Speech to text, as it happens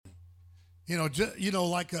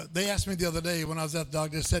They asked me the other day when I was at the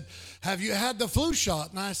doctor, they said, have you had the flu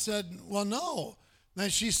shot? And I said, well, no. Then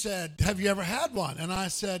she said, have you ever had one? And I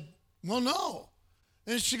said, well, no.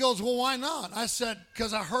 And she goes, well, why not? I said,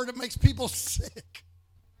 because I heard it makes people sick.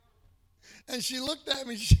 And she looked at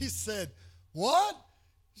me, she said, what?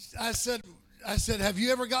 I said, have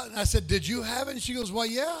you ever gotten, I said, did you have it? And she goes, well,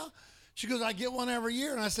 yeah. She goes, I get one every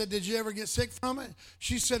year. And I said, did you ever get sick from it?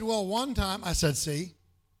 She said, well, one time. I said, see?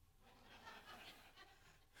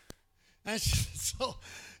 And so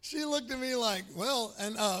she looked at me like, well,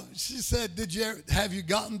 and she said, have you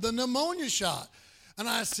gotten the pneumonia shot? And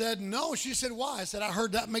I said, no. She said, why? I said, I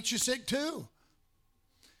heard that makes you sick too.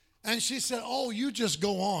 And she said, oh, you just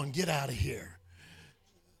go on, get out of here.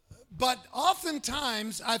 But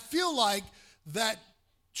oftentimes I feel like that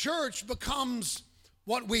church becomes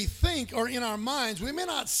what we think, or in our minds. We may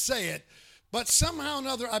not say it, but somehow or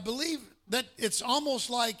another, I believe that it's almost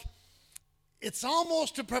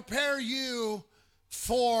to prepare you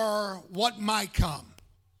for what might come,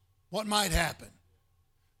 what might happen.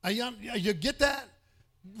 You get that?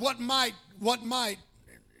 What might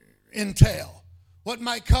entail, what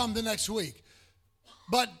might come the next week.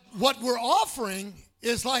 But what we're offering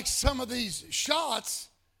is like some of these shots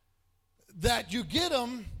that you get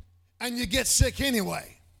them and you get sick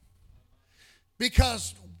anyway.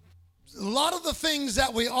 Because a lot of the things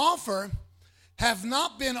that we offer have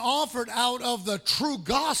not been offered out of the true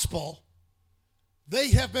gospel. They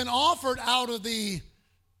have been offered out of the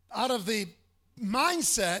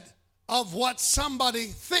mindset of what somebody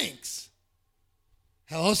thinks.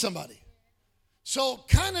 Hello, somebody. So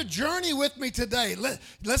kind of journey with me today.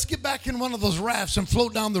 Let's get back in one of those rafts and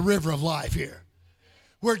float down the river of life here,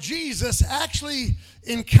 where Jesus actually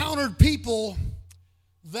encountered people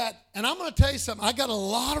that, and I'm going to tell you something, I got a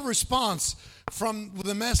lot of response from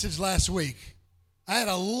the message last week. I had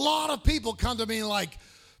a lot of people come to me like,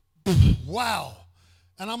 wow.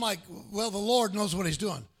 And I'm like, well, the Lord knows what he's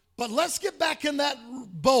doing. But let's get back in that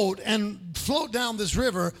boat and float down this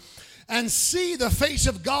river and see the face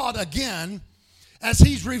of God again as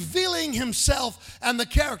he's revealing himself and the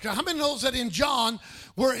character. How many knows that in John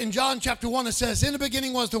chapter 1, it says, in the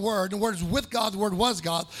beginning was the Word, and the Word was with God, the Word was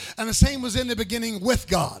God, and the same was in the beginning with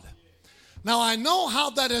God. Now, I know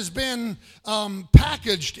how that has been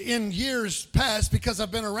packaged in years past because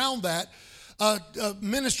I've been around that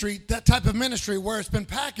ministry, that type of ministry where it's been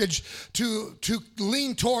packaged to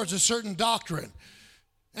lean towards a certain doctrine.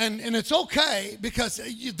 And it's okay because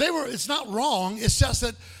it's not wrong, it's just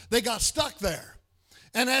that they got stuck there.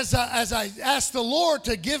 And as I asked the Lord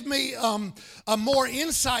to give me a more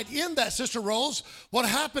insight in that, Sister Rose, what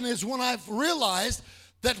happened is when I've realized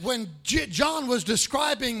that when John was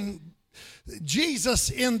describing Jesus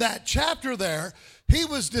in that chapter there, he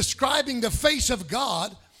was describing the face of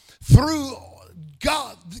God through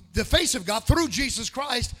Jesus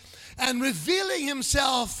Christ and revealing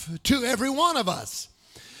himself to every one of us.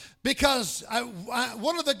 Because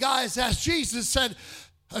one of the guys asked Jesus, said,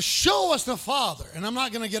 show us the Father. And I'm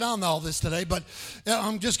not going to get on all this today, but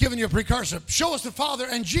I'm just giving you a precursor. Show us the Father.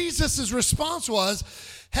 And Jesus' response was,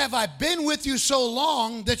 have I been with you so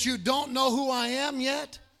long that you don't know who I am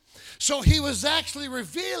yet? So he was actually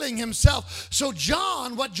revealing himself. So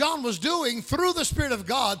what John was doing through the Spirit of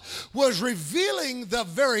God was revealing the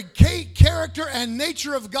very character and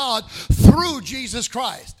nature of God through Jesus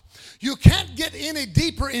Christ. You can't get any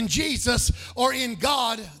deeper in Jesus or in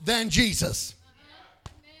God than Jesus.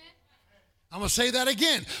 I'm going to say that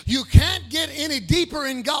again. You can't get any deeper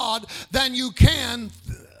in God than you can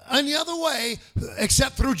any other way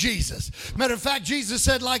except through Jesus. Matter of fact, Jesus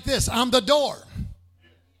said like this, I'm the door.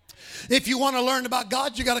 If you want to learn about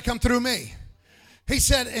God, you got to come through me. He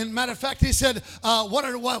said, and matter of fact, he said, throw me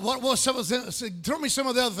some of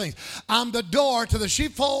the other things. I'm the door to the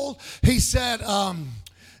sheepfold. He said, Come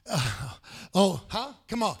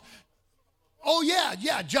on. Oh,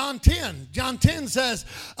 yeah, John 10. John 10 says,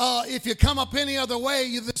 if you come up any other way,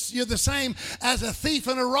 you're the same as a thief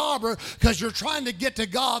and a robber because you're trying to get to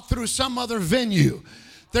God through some other venue.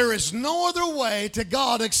 There is no other way to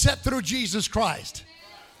God except through Jesus Christ.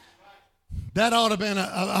 That ought to have been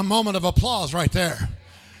a moment of applause right there.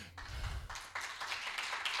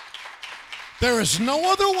 There is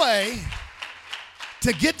no other way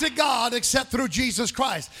to get to God except through Jesus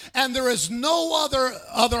Christ. And there is no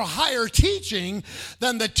other higher teaching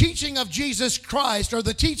than the teaching of Jesus Christ or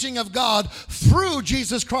the teaching of God through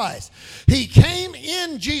Jesus Christ. He came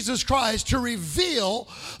in Jesus Christ to reveal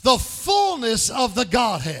the fullness of the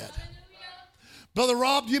Godhead. Brother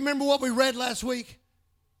Rob, do you remember what we read last week?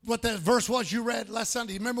 What that verse was you read last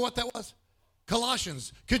Sunday? You remember what that was?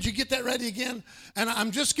 Colossians. Could you get that ready again? And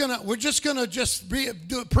we're just gonna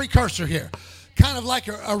do a precursor here, kind of like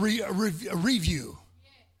a review,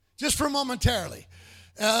 just for momentarily.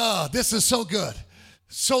 This is so good.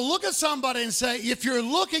 So look at somebody and say, if you're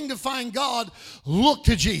looking to find God, look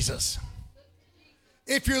to Jesus.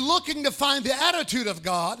 If you're looking to find the attitude of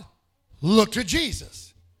God, look to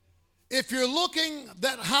Jesus. If you're looking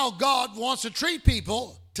at how God wants to treat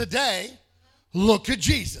people today, look to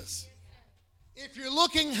Jesus. If you're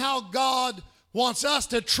looking how God wants us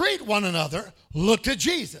to treat one another, look to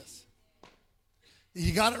Jesus.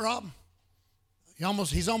 You got it, Rob?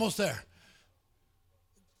 He's almost there.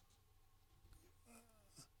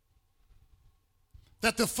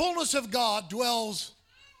 That the fullness of God dwells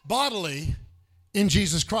bodily in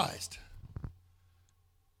Jesus Christ.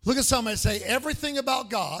 Look at somebody and say, everything about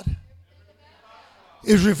God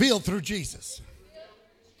is revealed through Jesus.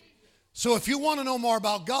 So if you want to know more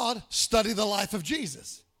about God, study the life of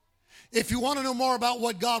Jesus. If you want to know more about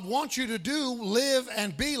what God wants you to do, live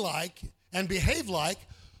and be like and behave like,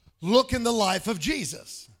 look in the life of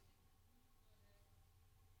Jesus.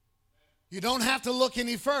 You don't have to look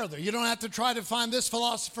any further. You don't have to try to find this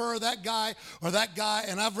philosopher or that guy,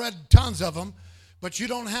 and I've read tons of them, but you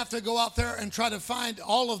don't have to go out there and try to find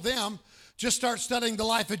all of them. Just start studying the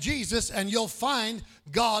life of Jesus, and you'll find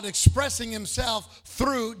God expressing himself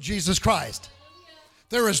through Jesus Christ.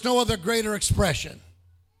 There is no other greater expression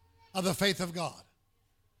of the faith of God.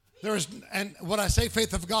 And when I say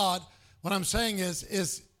faith of God, what I'm saying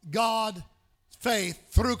is God, faith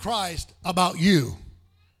through Christ about you.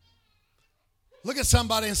 Look at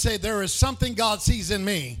somebody and say, there is something God sees in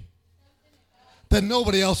me that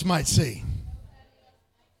nobody else might see.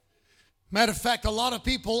 Matter of fact, a lot of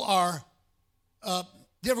people are,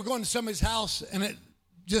 you ever go into somebody's house and it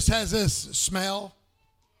just has this smell?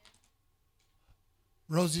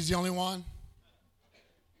 Rosie's the only one.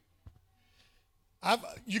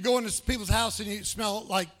 You go into people's house and you smell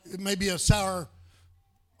like maybe a sour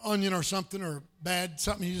onion or something, or bad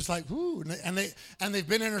something. You just like, whoo, and they've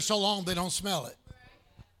been in there so long they don't smell it.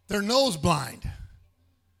 They're nose blind.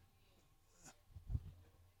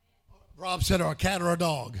 Rob said, or a cat or a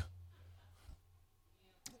dog,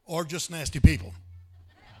 or just nasty people.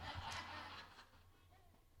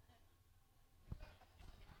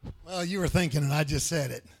 Well, you were thinking it. I just said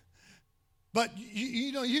it. But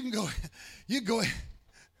you know, you can go.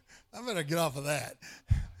 I better get off of that.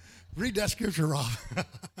 Read that scripture, Rob.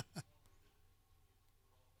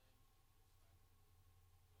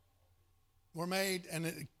 We're made, and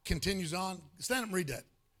it continues on. Stand up and read that.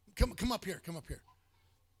 Come up here. Come up here.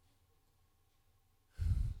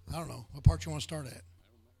 I don't know what part you want to start at.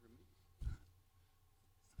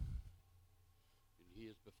 He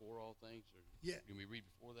is before all things. Or yeah. Can we read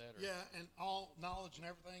before that? Or? Yeah, and all knowledge and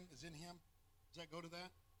everything is in him. Does that go to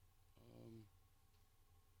that?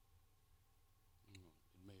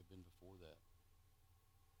 It may have been before that.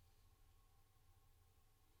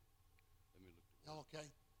 Let me look. Y'all okay?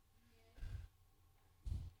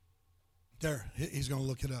 There, he's going to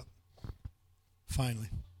look it up. Finally.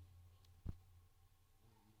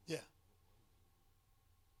 Yeah.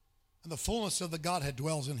 And the fullness of the Godhead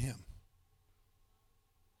dwells in him.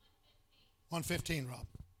 1:15, Rob.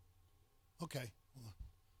 Okay.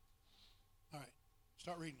 All right.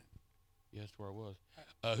 Start reading it. Yes, where I was.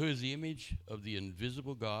 Who is the image of the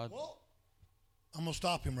invisible God? Whoa. I'm going to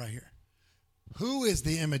stop him right here. Who is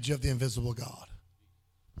the image of the invisible God?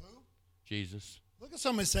 Who? Jesus. Look at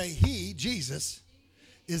somebody say, he, Jesus,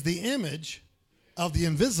 is the image of the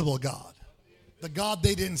invisible God, the God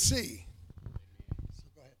they didn't see. So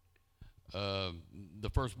go ahead. The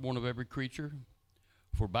firstborn of every creature,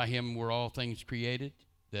 for by him were all things created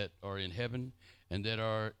that are in heaven and that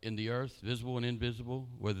are in the earth, visible and invisible,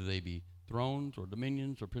 whether they be thrones or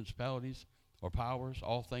dominions or principalities or powers.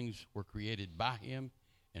 All things were created by him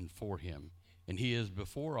and for him. And he is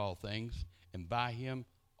before all things, and by him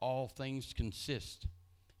all things consist.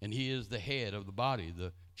 And he is the head of the body,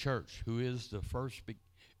 the church, who is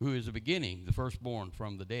the beginning, the firstborn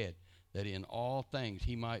from the dead, that in all things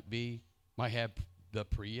he might have the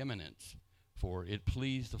preeminence. For it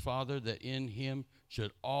pleased the Father that in him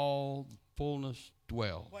should all fullness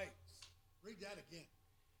dwell. Wait, read that again.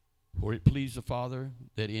 For it pleased the Father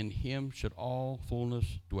that in him should all fullness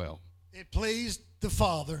dwell. It pleased the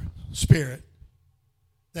Father, Spirit,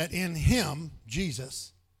 that in him,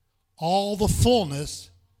 Jesus, all the fullness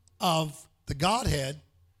of the Godhead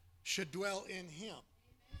should dwell in him.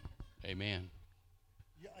 Amen.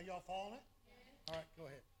 Are y'all following it? All right, go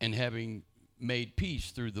ahead. And having made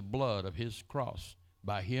peace through the blood of his cross,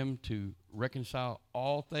 by him to reconcile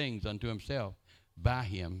all things unto himself, by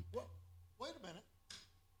him. Wait a minute.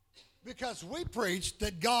 Because we preached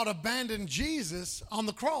that God abandoned Jesus on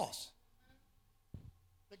the cross.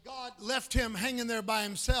 That God left him hanging there by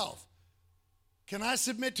himself. Can I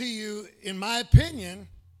submit to you, in my opinion,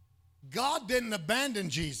 God didn't abandon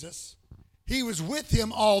Jesus. He was with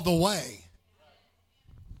him all the way.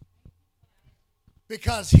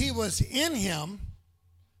 Because he was in him,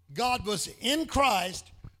 God was in Christ,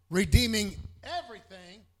 redeeming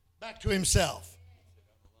everything back to himself.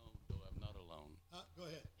 I'm not alone. Go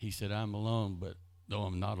ahead. He said, I'm alone, but though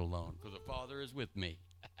I'm not alone, because the Father is with me.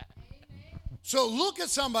 So look at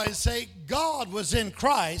somebody and say, God was in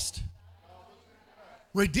Christ,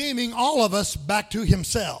 redeeming all of us back to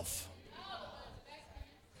himself.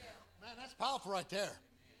 Man, that's powerful right there.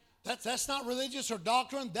 That's not religious or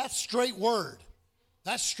doctrine. That's straight word.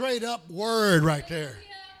 That's straight up word right there.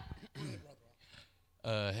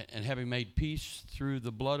 And having made peace through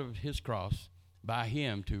the blood of his cross, by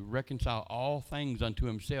him to reconcile all things unto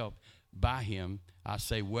himself, by him, I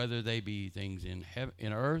say, whether they be things in heaven,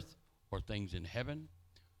 in earth, or things in heaven,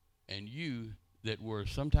 and you that were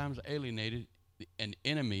sometimes alienated and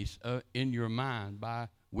enemies in your mind by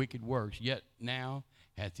wicked works, yet now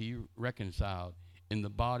hath he reconciled in the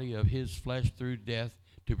body of his flesh through death,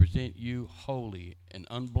 to present you holy and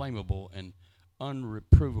unblameable and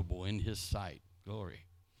unreprovable in his sight. Glory.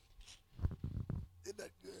 Isn't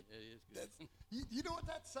that good? It is good. You know what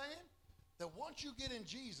that's saying? That once you get in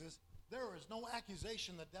Jesus, there is no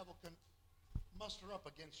accusation the devil can muster up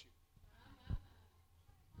against you.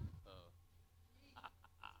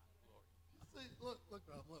 See, look,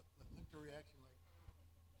 Rob, look the reaction like,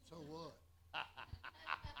 so what?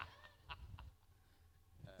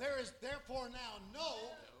 There is therefore now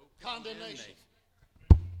no condemnation.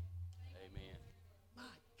 Amen. My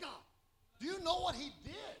God. Do you know what he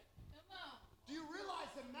did? Do you realize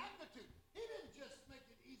the magnitude? He didn't just make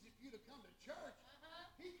it easy for you to come to church.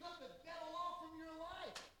 He cut the devil off from your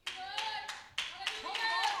life. Come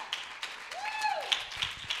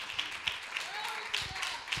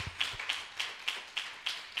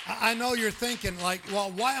on. I know you're thinking like,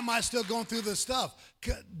 well, why am I still going through this stuff?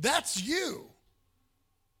 That's you.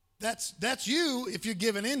 That's you if you're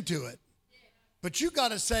giving into it. But you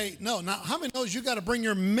got to say, no. Now, how many knows you got to bring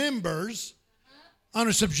your members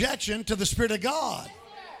under subjection to the Spirit of God?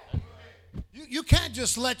 You can't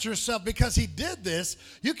just let yourself, because he did this,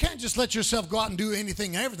 you can't just let yourself go out and do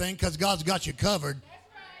anything and everything because God's got you covered.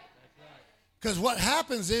 Because what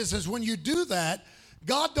happens is when you do that,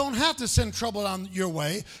 God don't have to send trouble on your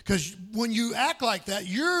way, because when you act like that,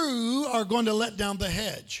 you are going to let down the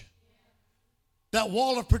hedge. That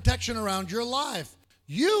wall of protection around your life.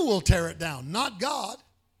 You will tear it down, not God.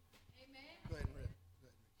 Amen. Go ahead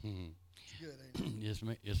and read. Good,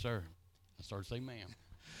 ain't it? Yes, sir. I started to say, ma'am.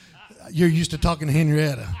 You're used to talking to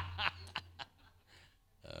Henrietta.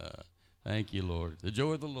 Thank you, Lord. The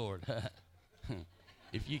joy of the Lord.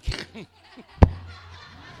 If you can.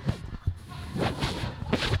 Oh,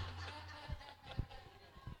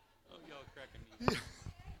 y'all cracking me. Yeah.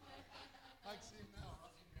 I can see him now.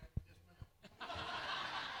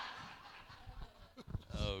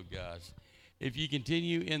 Oh, gosh. If you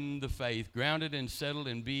continue in the faith, grounded and settled,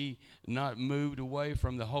 and be not moved away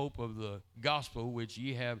from the hope of the gospel which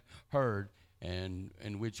ye have heard, and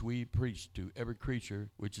which we preach to every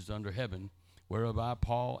creature which is under heaven, whereof I,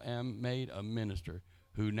 Paul, am made a minister,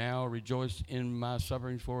 who now rejoice in my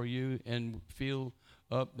sufferings for you, and fill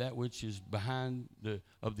up that which is behind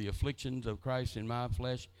of the afflictions of Christ in my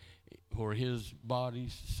flesh, for his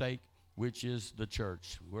body's sake, which is the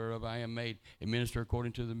church, whereof I am made a minister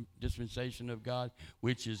according to the dispensation of God,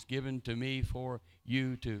 which is given to me for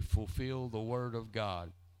you to fulfill the word of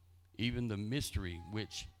God, even the mystery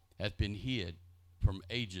which hath been hid from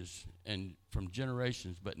ages and from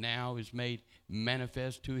generations, but now is made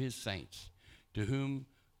manifest to his saints, to whom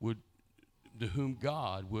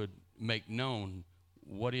God would make known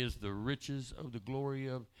what is the riches of the glory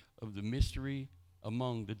of the mystery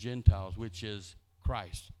among the Gentiles, which is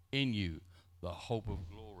Christ in you, the hope of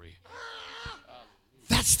glory.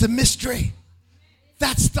 That's the mystery.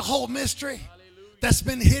 That's the whole mystery. That's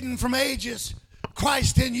been hidden from ages.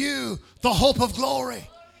 Christ in you, the hope of glory.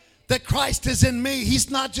 That Christ is in me. He's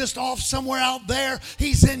not just off somewhere out there.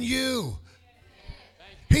 He's in you.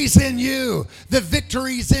 He's in you. The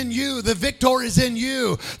victory's in you. The victor is in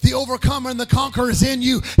you. The overcomer and the conqueror is in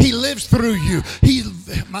you. He lives through you.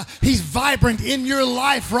 He's vibrant in your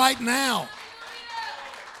life right now.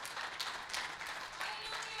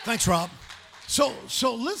 Thanks, Rob. So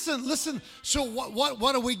listen. So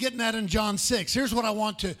what are we getting at in John 6? Here's what I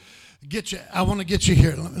want to get you. I want to get you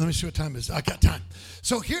here. Let me see what time it is. I got time.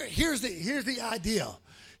 So here's the idea.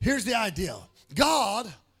 Here's the idea.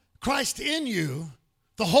 God, Christ in you,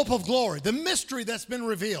 the hope of glory, the mystery that's been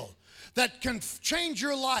revealed, that can change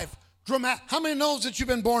your life. How many knows that you've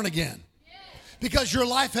been born again? Because your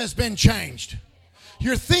life has been changed.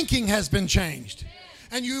 Your thinking has been changed.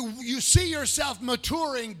 And you see yourself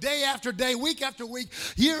maturing day after day, week after week,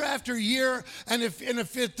 year after year. And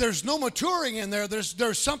if there's no maturing in there,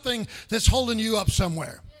 there's something that's holding you up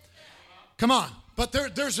somewhere. Come on. But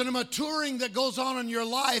there's a maturing that goes on in your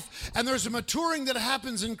life, and there's a maturing that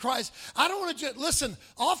happens in Christ. I don't want to just, listen,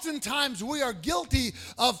 oftentimes we are guilty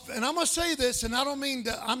of, and I'm going to say this, and I don't mean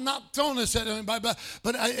to, I'm not throwing this at anybody,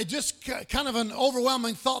 but it just kind of an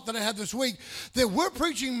overwhelming thought that I had this week, that we're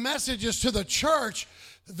preaching messages to the church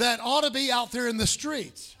that ought to be out there in the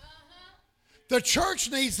streets. The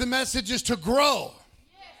church needs the messages to grow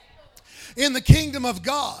in the kingdom of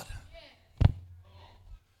God.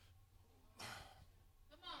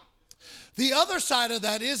 The other side of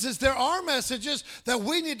that is there are messages that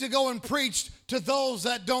we need to go and preach to those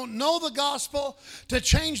that don't know the gospel, to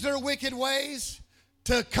change their wicked ways,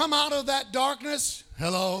 to come out of that darkness.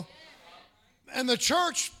 Hello. And the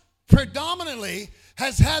church predominantly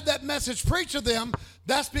has had that message preached to them.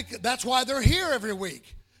 That's why they're here every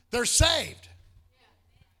week. They're saved.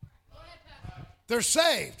 They're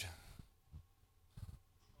saved.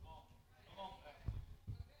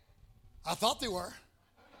 I thought they were.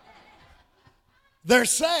 They're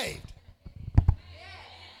saved.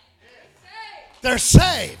 They're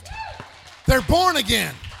saved. They're born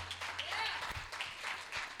again.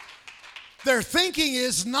 Their thinking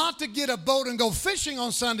is not to get a boat and go fishing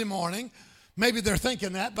on Sunday morning. Maybe they're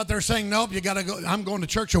thinking that, but they're saying, nope, you got to go. I'm going to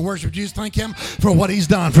church to worship Jesus. Thank him for what he's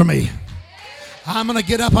done for me. I'm going to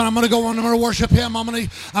get up and I'm going to go and I'm going to worship him. I'm going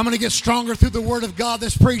to get stronger through the word of God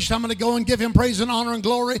that's preached. I'm going to go and give him praise and honor and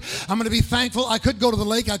glory. I'm going to be thankful. I could go to the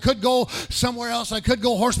lake. I could go somewhere else. I could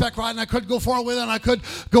go horseback riding. I could go far away and I could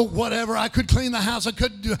go whatever. I could clean the house. I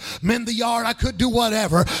could mend the yard. I could do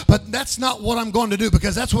whatever. But that's not what I'm going to do,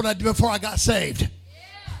 because that's what I did before I got saved.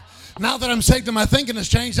 Now that I'm saved and my thinking has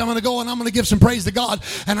changed, I'm going to go and I'm going to give some praise to God,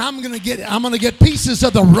 and I'm going to get pieces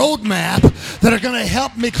of the roadmap that are going to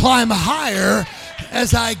help me climb higher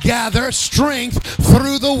as I gather strength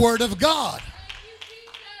through the Word of God.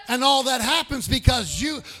 And all that happens because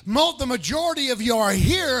the majority of you are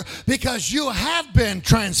here because you have been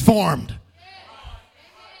transformed.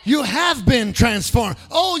 You have been transformed.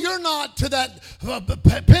 Oh, you're not to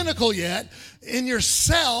that pinnacle yet in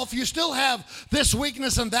yourself. You still have this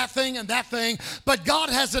weakness and that thing, but God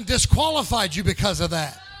hasn't disqualified you because of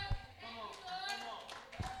that.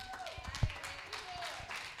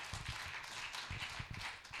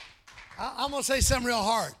 I'm going to say something real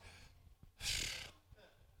hard.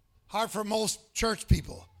 Hard for most church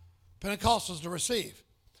people, Pentecostals, to receive.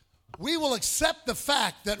 We will accept the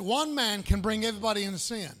fact that one man can bring everybody into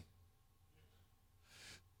sin.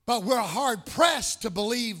 But we're hard pressed to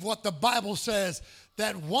believe what the Bible says,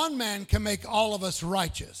 that one man can make all of us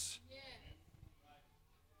righteous.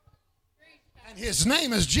 And his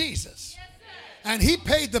name is Jesus. And he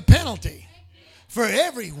paid the penalty for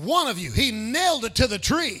every one of you. He nailed it to the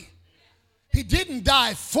tree. He didn't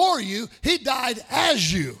die for you. He died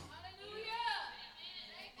as you.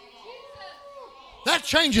 That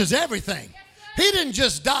changes everything. He didn't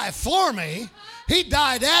just die for me. He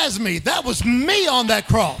died as me. That was me on that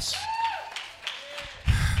cross.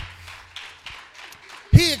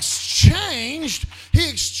 He exchanged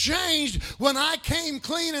when I came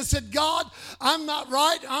clean and said, God, I'm not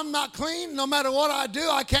right, I'm not clean. No matter what I do,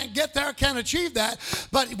 I can't get there, I can't achieve that.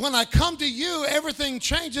 But when I come to you, everything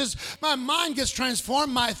changes. My mind gets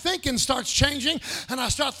transformed. My thinking starts changing. And I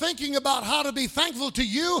start thinking about how to be thankful to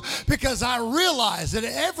you, because I realize that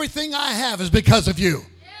everything I have is because of you.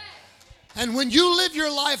 And when you live your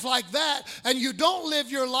life like that, and you don't live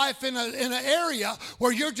your life in an area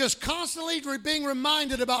where you're just constantly being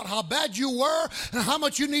reminded about how bad you were and how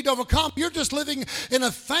much you need to overcome, you're just living in a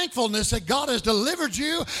thankfulness that God has delivered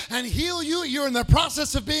you and healed you. You're in the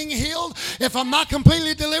process of being healed. If I'm not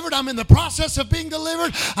completely delivered, I'm in the process of being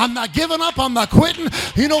delivered. I'm not giving up. I'm not quitting.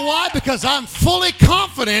 You know why? Because I'm fully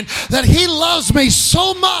confident that he loves me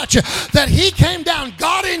so much that he came down.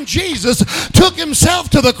 God in Jesus took himself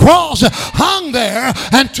to the cross, hung there,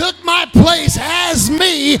 and took my place as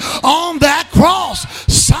me on that cross.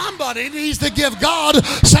 Somebody needs to give God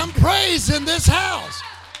some praise in this house.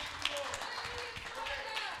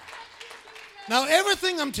 Now,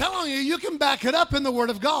 everything I'm telling you, you can back it up in the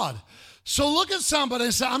Word of God. So look at somebody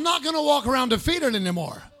and say, I'm not going to walk around defeated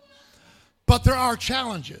anymore. But there are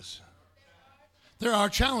challenges. There are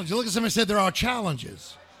challenges. Look at somebody and say, there are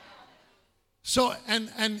challenges. So,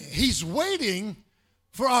 and he's waiting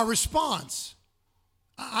for our response.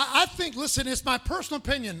 I think, listen, it's my personal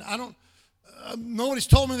opinion. I don't, nobody's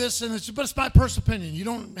told me this, but it's my personal opinion. You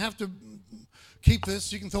don't have to keep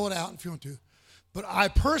this. You can throw it out if you want to. But I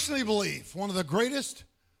personally believe one of the greatest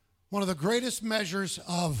measures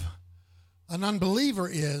of an unbeliever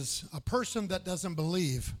is a person that doesn't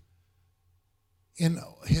believe in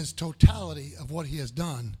his totality of what he has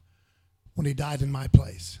done when he died in my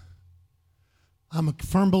place. I'm a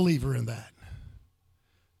firm believer in that.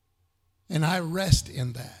 And I rest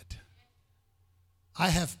in that. I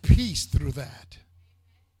have peace through that.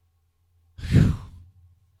 Whew.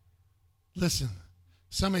 Listen,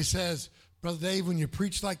 somebody says, Brother Dave, when you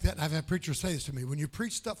preach like that, I've had preachers say this to me, when you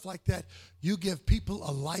preach stuff like that, you give people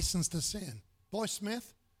a license to sin. Boy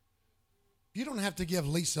Smith, you don't have to give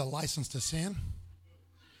Lisa a license to sin.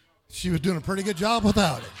 She was doing a pretty good job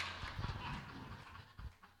without it.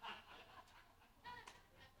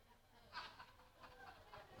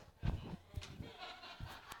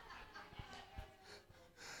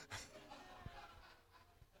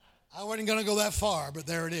 I wasn't going to go that far, but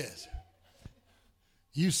there it is.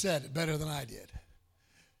 You said it better than I did.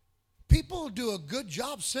 People do a good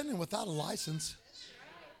job sinning without a license.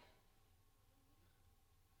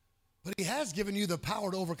 But he has given you the power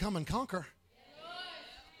to overcome and conquer.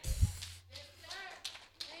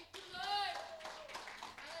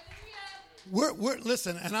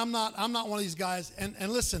 Listen, and I'm not one of these guys. And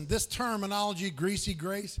listen, this terminology, greasy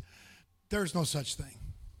grace, there's no such thing.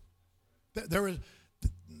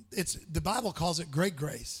 The Bible calls it great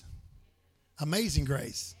grace, amazing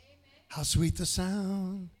grace. How sweet the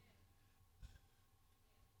sound.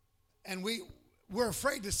 And we're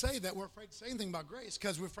afraid to say that. We're afraid to say anything about grace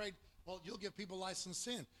because we're afraid, well, you'll give people license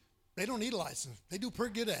to sin. They don't need a license. They do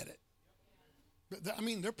pretty good at it. I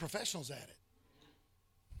mean, they're professionals at it.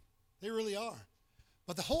 They really are.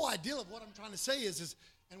 But the whole idea of what I'm trying to say is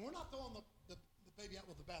and we're not throwing the baby out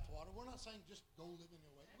with the bathwater. We're not saying just go live in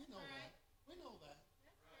your way. We know that. We know that.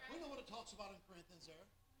 We know what it talks about in Corinthians there.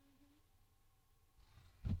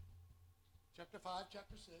 Chapter 5,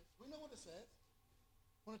 chapter 6. We know what it says.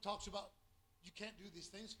 When it talks about you can't do these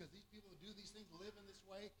things because these people who do these things live in this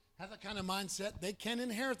way, have that kind of mindset, they can't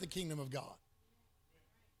inherit the kingdom of God.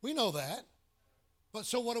 We know that. But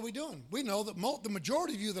so what are we doing? We know that the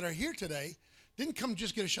majority of you that are here today didn't come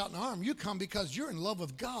just get a shot in the arm. You come because you're in love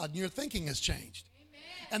with God and your thinking has changed.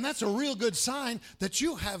 Amen. And that's a real good sign that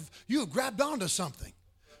you have grabbed onto something.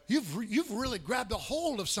 You've really grabbed a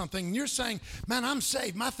hold of something and you're saying, man, I'm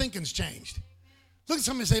saved. My thinking's changed. Look at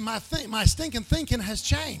somebody and say, my stinking thinking has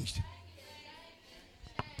changed.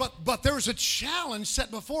 But there's a challenge set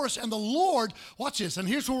before us, and the Lord, watch this, and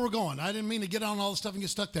here's where we're going. I didn't mean to get on all this stuff and get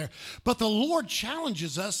stuck there. But the Lord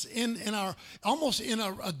challenges us in a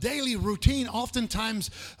daily routine, oftentimes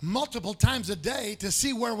multiple times a day, to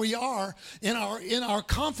see where we are in our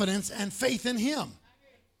confidence and faith in Him.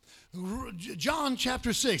 John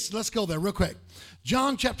chapter 6. Let's go there real quick.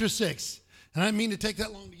 John chapter 6. And I didn't mean to take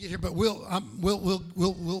that long to get here, but we'll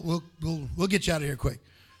get you out of here quick.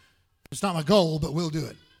 It's not my goal, but we'll do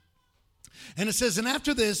it. And it says, and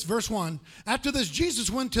after this, verse 1, after this, Jesus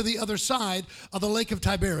went to the other side of the lake of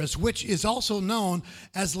Tiberias, which is also known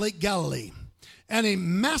as Lake Galilee. And a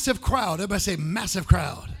massive crowd, everybody say massive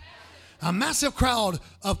crowd. A massive crowd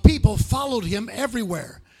of people followed him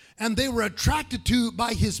everywhere. And they were attracted to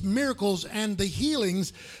by his miracles and the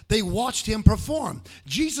healings they watched him perform.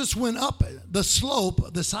 Jesus went up the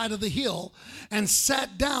slope, the side of the hill, and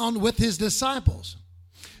sat down with his disciples.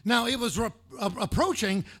 Now, it was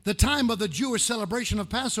approaching the time of the Jewish celebration of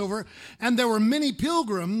Passover, and there were many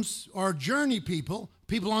pilgrims or journey people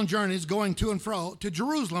on journeys going to and fro to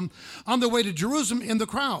Jerusalem, on their way to Jerusalem in the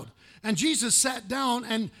crowd. And Jesus sat down,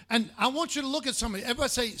 and I want you to look at somebody. Everybody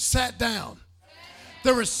say, sat down.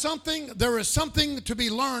 There is something to be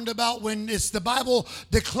learned about when the Bible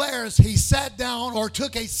declares he sat down or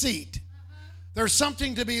took a seat. There's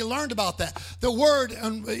something to be learned about that. The word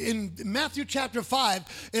in Matthew chapter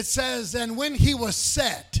 5, it says, and when he was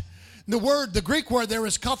set, the Greek word there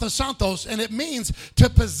is kathosantos, and it means to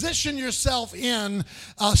position yourself in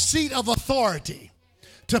a seat of authority.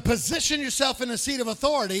 To position yourself in a seat of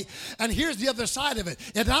authority. And here's the other side of it.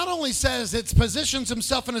 It not only says it positions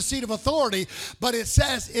himself in a seat of authority, but it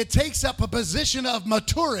says it takes up a position of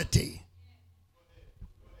maturity.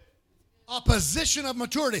 A position of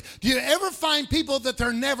maturity. Do you ever find people that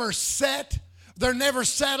they're never set? They're never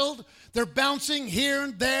settled. They're bouncing here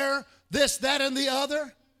and there, this, that, and the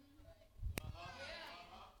other.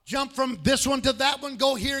 jump from this one to that one,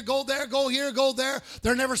 go here, go there, go here, go there.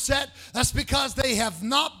 They're never set. That's because they have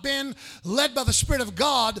not been led by the Spirit of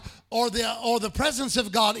God or the presence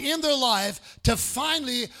of God in their life to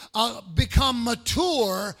finally become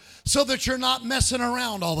mature so that you're not messing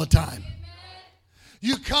around all the time.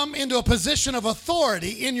 You come into a position of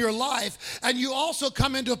authority in your life, and you also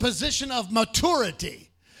come into a position of maturity.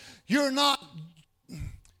 You're not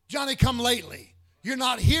Johnny come lately. You're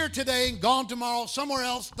not here today, gone tomorrow, somewhere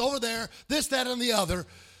else, over there, this, that, and the other.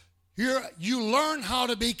 You learn how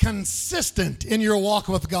to be consistent in your walk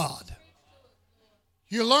with God.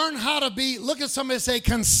 You learn how to be, look at somebody and say,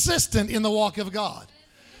 consistent in the walk of God.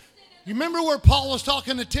 You remember where Paul was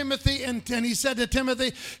talking to Timothy, and he said to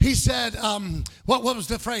Timothy, he said, what was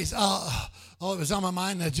the phrase? It was on my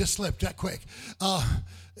mind, it just slipped that quick.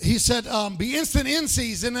 He said, be instant in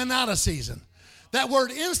season and out of season. That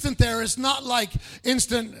word instant there is not like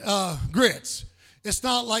instant grits. It's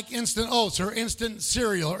not like instant oats or instant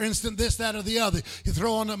cereal or instant this, that, or the other. You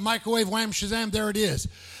throw on the microwave, wham, shazam, there it is.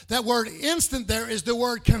 That word instant there is the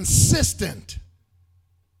word consistent.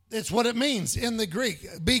 It's what it means in the Greek.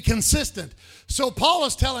 Be consistent. So Paul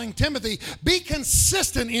is telling Timothy, be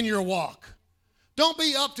consistent in your walk. Don't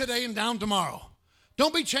be up today and down tomorrow.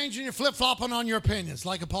 Don't be changing your flip-flopping on your opinions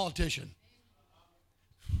like a politician.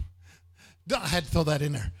 I had to throw that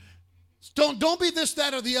in there. Don't be this,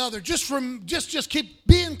 that, or the other. Just keep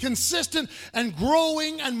being consistent and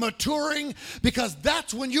growing and maturing, because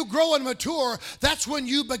that's when you grow and mature. That's when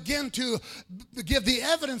you begin to give the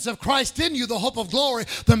evidence of Christ in you, the hope of glory,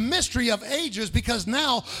 the mystery of ages, because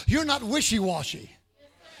now you're not wishy-washy.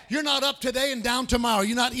 You're not up today and down tomorrow.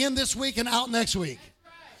 You're not in this week and out next week.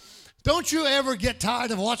 Don't you ever get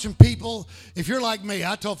tired of watching people? If you're like me,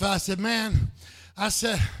 I told Phil, I said,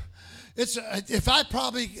 if I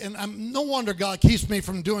probably, and no wonder God keeps me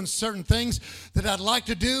from doing certain things that I'd like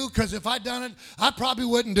to do, because if I'd done it, I probably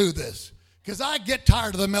wouldn't do this, because I get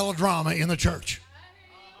tired of the melodrama in the church.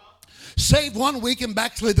 Saved one week and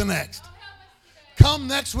backslid the next. Come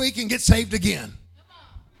next week and get saved again.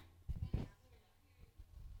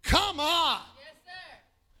 Come on.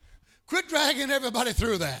 Quit dragging everybody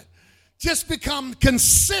through that. Just become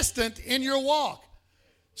consistent in your walk.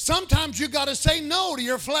 Sometimes you got to say no to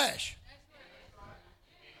your flesh.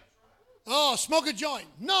 Oh, smoke a joint.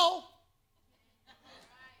 No.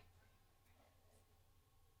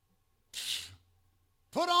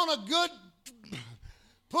 Put on a good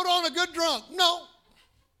drunk. No.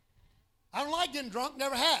 I don't like getting drunk,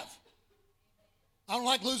 never have. I don't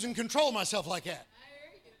like losing control of myself like that.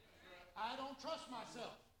 I don't trust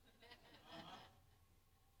myself.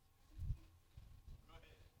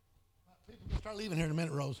 People can start leaving here in a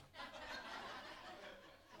minute, Rose.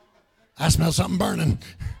 I smell something burning.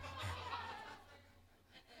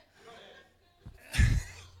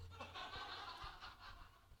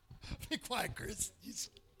 Be quiet, Chris. You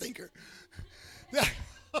stinker.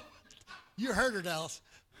 You heard her, Dallas.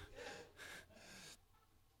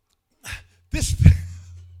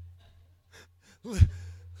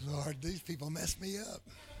 Lord, these people mess me up.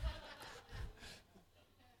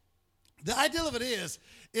 The ideal of it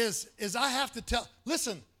is I have to tell,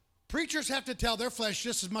 listen, preachers have to tell their flesh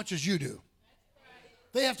just as much as you do.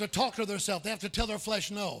 They have to talk to themselves. They have to tell their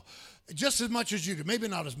flesh no, just as much as you do. Maybe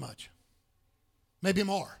not as much. Maybe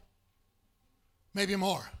more. Maybe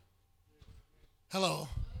more. Hello.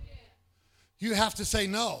 You have to say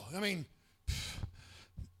no. I mean,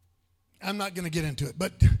 I'm not going to get into it,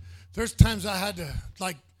 but there's times I had to,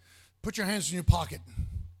 like, put your hands in your pocket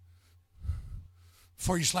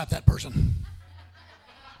before you slap that person.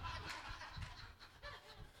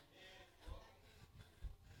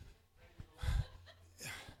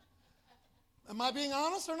 Am I being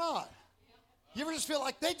honest or not? You ever just feel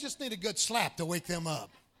like they just need a good slap to wake them up?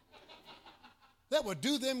 That would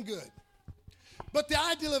do them good. But the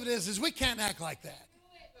ideal of it is we can't act like that.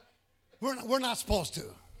 We're not supposed to.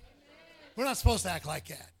 We're not supposed to act like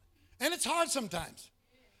that. And it's hard sometimes.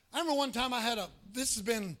 I remember one time this has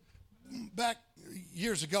been back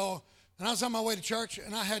years ago, and I was on my way to church,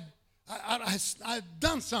 and I'd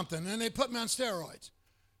done something, and they put me on steroids.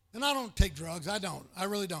 And I don't take drugs. I don't. I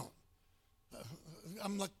really don't.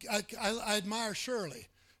 I admire Shirley.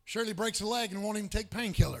 Shirley breaks a leg and won't even take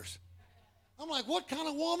painkillers. I'm like, what kind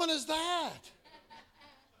of woman is that?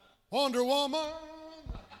 Wonder Woman.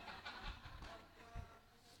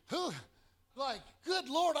 Who? Like, good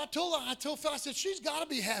Lord, I told Phil, I said, she's got to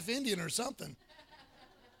be half Indian or something.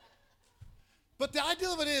 But the idea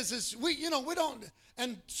of it is we don't,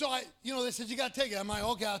 and so they said, you got to take it. I'm like,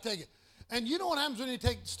 okay, I'll take it. And you know what happens when you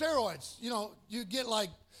take steroids? You get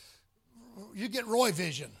Roy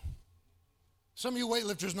vision. Some of you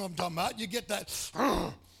weightlifters know what I'm talking about. You get that,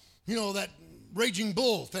 that raging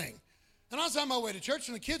bull thing. And I was on my way to church,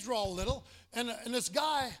 and the kids were all little, and this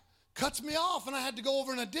guy cuts me off, and I had to go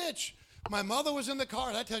over in a ditch. My mother was in the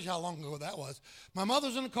car. That tells you how long ago that was. My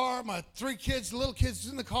mother's in the car. My 3 kids, the little kids,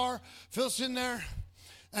 in the car. Phil's in there,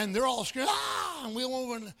 and they're all screaming, ah! And we went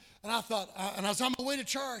over, and I thought, and I was on my way to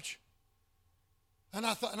church. And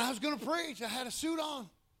I thought, and I was going to preach. I had a suit on.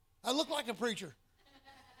 I looked like a preacher.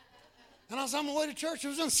 And I was on my way to church. It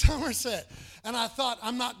was in Somerset. And I thought,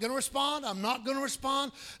 I'm not going to respond. I'm not going to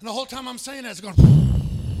respond. And the whole time I'm saying that, it's going,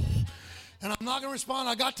 and I'm not going to respond.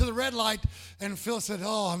 I got to the red light, and Phil said,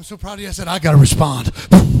 oh, I'm so proud of you. I said, I got to respond.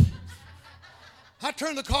 I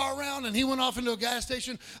turned the car around, and he went off into a gas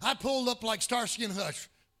station. I pulled up like Starsky and Hutch.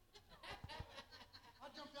 I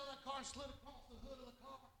jumped out of that car and slid across the hood of the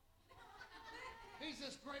car. He's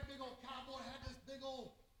this great big old cowboy, had this big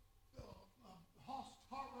old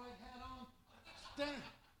Cartwright hat on, standing,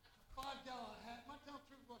 $5 hat. My tongue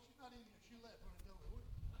through, well, she's not in here. She left when I go.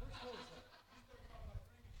 Where's Phyllis at?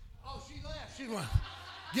 Oh, she left. She went.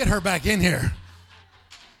 Get her back in here.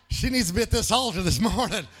 She needs to be at this altar this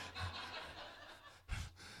morning.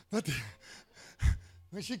 But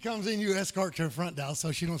when she comes in, you escort to her front, Dal,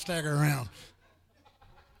 so she don't stagger around.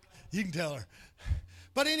 You can tell her.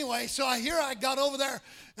 But anyway, so I got over there,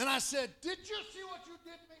 and I said, did you see what you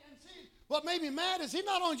did to me? And see, what made me mad is he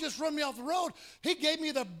not only just run me off the road, he gave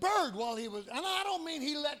me the bird while he was, and I don't mean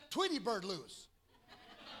he let Tweety Bird loose.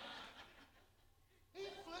 He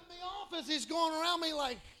flipped me off as he's going around me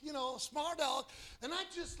like, a smart dog. And I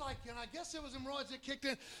just and I guess it was hemorrhoids that kicked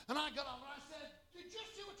in, and I got up and I said, did you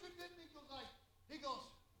see what you did to me? He goes,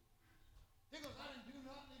 I didn't do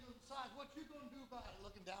nothing. He goes, besides, what you going to do about it?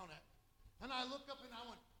 Looking down at me. And I looked up and I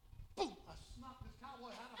went, boom! I knocked this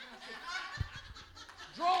cowboy hat off and I said,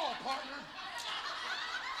 draw, partner.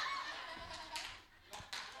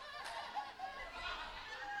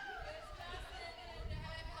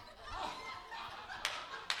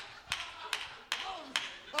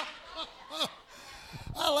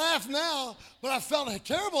 I laugh now, but I felt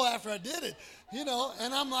terrible after I did it,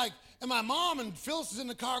 and I'm like, and my mom and Phyllis is in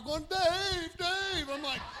the car going, Dave. I'm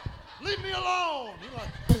like, leave me alone. He's like,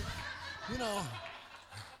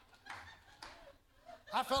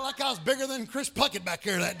 I felt like I was bigger than Chris Puckett back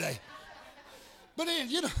here that day. But then,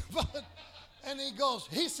 and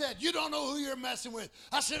he said, you don't know who you're messing with.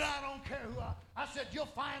 I said, I don't care who I said, you'll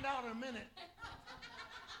find out in a minute.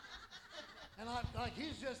 And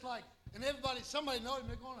he's just like, and somebody noticed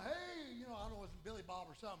me going, hey, I don't know, it was Billy Bob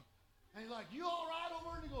or something. And he's like, you all right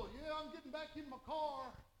over? And he goes, yeah, I'm getting back in my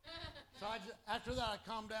car. So after that, I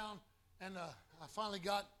calmed down, and I finally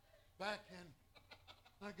got back, and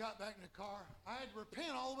I got back in the car. I had to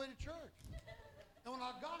repent all the way to church. And when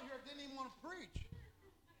I got here, I didn't even want to preach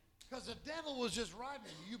because the devil was just riding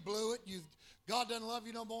me. You blew it. God doesn't love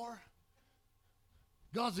you no more.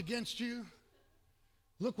 God's against you.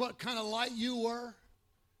 Look what kind of light you were.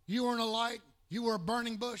 You weren't a light. You were a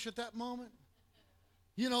burning bush at that moment.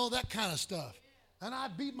 That kind of stuff. And I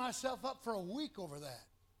beat myself up for a week over that.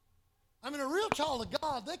 I mean, a real child of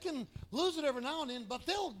God, they can lose it every now and then, but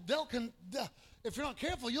if you're not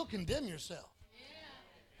careful, you'll condemn yourself.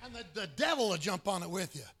 Yeah. And the devil will jump on it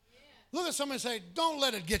with you. Yeah. Look at somebody and say, don't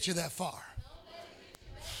let it get you that far.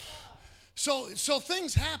 So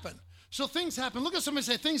things happen. Look at somebody and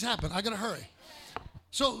say, things happen. I got to hurry.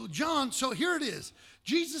 So here it is.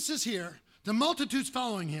 Jesus is here. The multitude's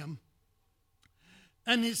following him.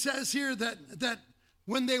 And he says here that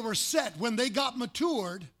when they were set, when they got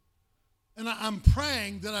matured, and I'm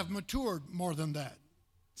praying that I've matured more than that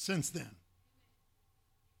since then.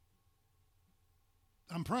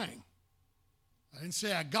 I'm praying. I didn't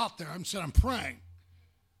say I got there. I said I'm praying.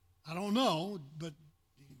 I don't know, but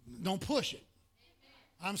don't push it.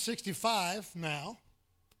 I'm 65 now.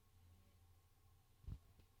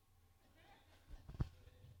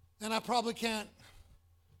 And I probably can't,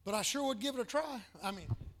 but I sure would give it a try. I mean,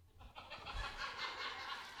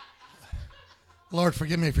 Lord,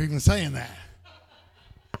 forgive me for even saying that.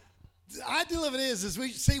 The ideal of it is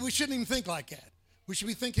we shouldn't even think like that. We should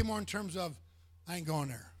be thinking more in terms of, I ain't going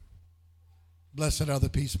there. Blessed are the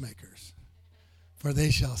peacemakers, for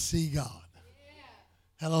they shall see God.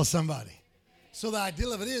 Hello, somebody. So the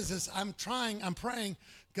ideal of it is I'm praying,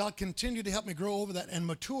 God continue to help me grow over that and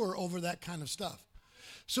mature over that kind of stuff.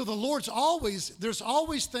 So there's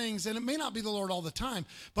always things, and it may not be the Lord all the time,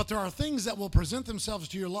 but there are things that will present themselves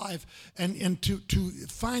to your life and to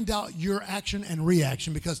find out your action and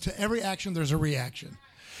reaction, because to every action there's a reaction.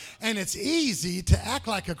 And it's easy to act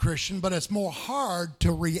like a Christian, but it's more hard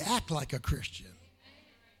to react like a Christian.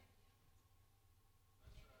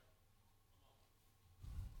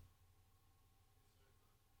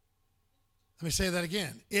 Let me say that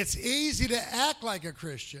again. It's easy to act like a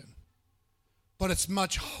Christian, but it's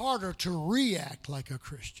much harder to react like a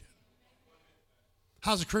Christian.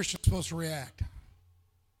 How's a Christian supposed to react?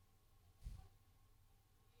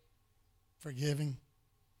 Forgiving,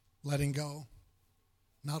 letting go,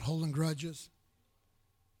 not holding grudges,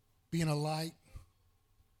 being a light,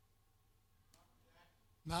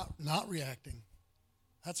 not reacting.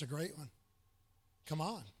 That's a great one. Come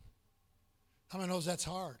on. How many knows that's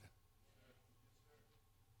hard?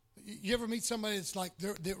 You ever meet somebody that's like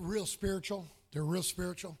they're real spiritual? They're real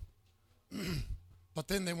spiritual, but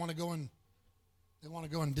then they want to go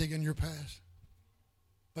and dig in your past.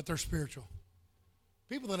 But they're spiritual.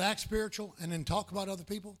 People that act spiritual and then talk about other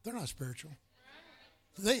people, they're not spiritual.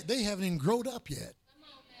 They haven't even grown up yet.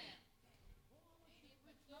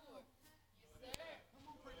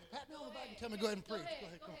 Pat me on the back and tell me, go ahead and preach. Go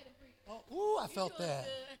ahead, come on. Oh, ooh, I felt that.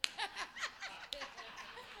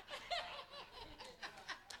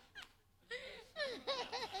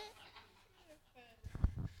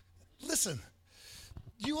 Listen,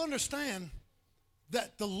 you understand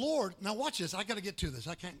that the Lord, now watch this, I got to get to this.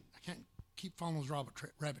 I can't keep following those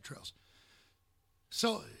rabbit trails.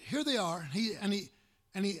 So here they are, he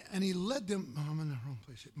led them, oh, I'm in the wrong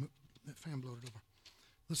place. That fan bloated over.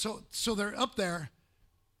 So they're up there,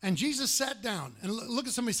 and Jesus sat down. And look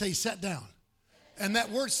at somebody say he sat down. And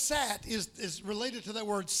that word sat is related to that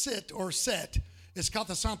word sit or set. It's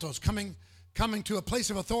kathasantos, coming to a place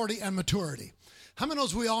of authority and maturity. How many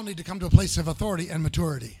knows we all need to come to a place of authority and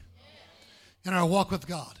maturity in our walk with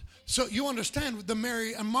God? So you understand the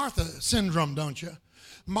Mary and Martha syndrome, don't you?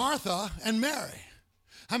 Martha and Mary.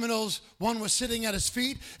 How many knows one was sitting at his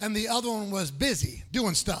feet and the other one was busy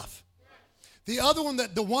doing stuff? The other one,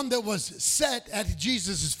 the one that was set at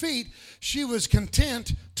Jesus' feet, she was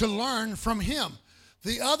content to learn from him.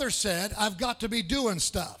 The other said, I've got to be doing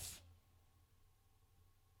stuff.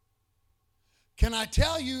 Can I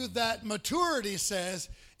tell you that maturity says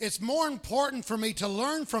it's more important for me to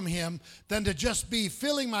learn from him than to just be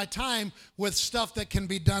filling my time with stuff that can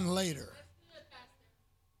be done later? That's good, Pastor.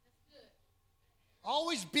 That's good.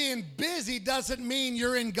 Always being busy doesn't mean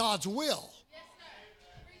you're in God's will. Yes,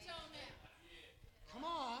 sir. Preach on that. Come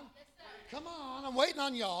on. Yes, sir. Come on. I'm waiting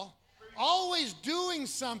on y'all. Always doing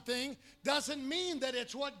something doesn't mean that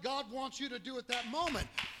it's what God wants you to do at that moment.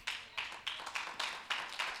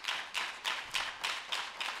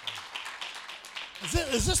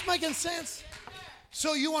 Is this making sense?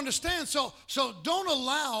 So you understand. So don't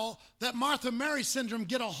allow that Martha Mary syndrome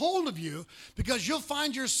get a hold of you, because you'll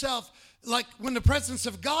find yourself like when the presence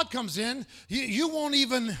of God comes in, you won't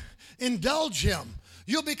even indulge him.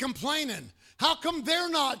 You'll be complaining. How come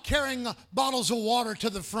they're not carrying bottles of water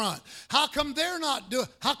to the front? How come they're not?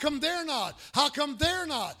 How come they're not? How come they're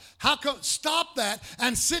not? How come? Stop that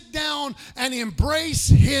and sit down and embrace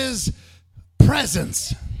his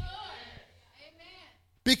presence.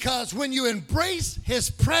 Because when you embrace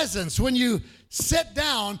his presence, when you sit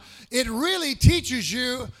down, it really teaches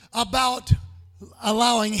you about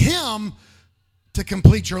allowing him to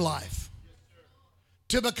complete your life,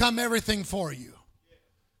 to become everything for you,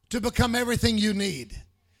 to become everything you need.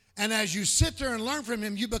 And as you sit there and learn from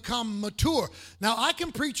him, you become mature. Now, I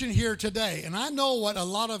can preach in here today, and I know what a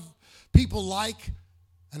lot of people like,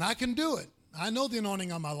 and I can do it. I know the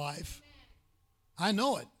anointing on my life. I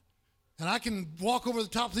know it. And I can walk over the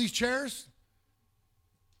top of these chairs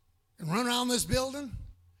and run around this building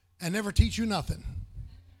and never teach you nothing.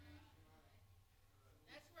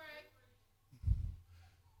 That's right.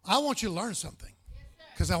 I want you to learn something,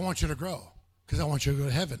 because I want you to grow, because I want you to go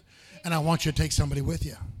to heaven, and I want you to take somebody with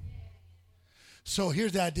you. So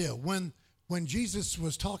here's the idea. When Jesus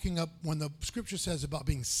was talking up, when the scripture says about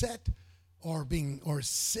being set or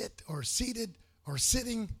sit or seated or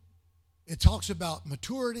sitting, it talks about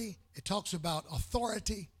maturity. It talks about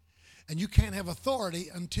authority. And you can't have authority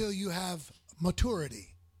until you have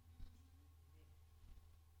maturity.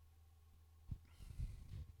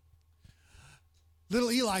 Little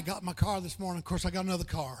Eli got my car this morning. Of course, I got another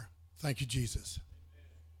car. Thank you, Jesus.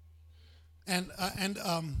 And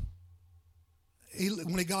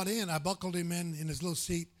when he got in, I buckled him in his little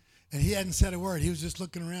seat, and he hadn't said a word. He was just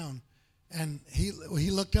looking around. And he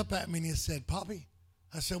looked up at me and he said, Poppy.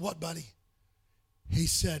 I said, what, buddy? He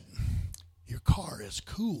said, your car is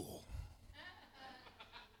cool.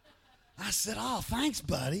 I said, oh, thanks,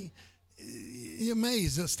 buddy. You're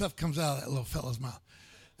amazed that stuff comes out of that little fella's mouth.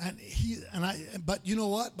 But you know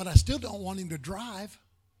what? But I still don't want him to drive,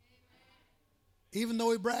 even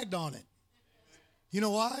though he bragged on it. You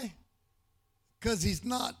know why? Because he's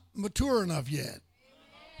not mature enough yet.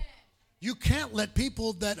 You can't let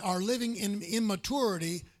people that are living in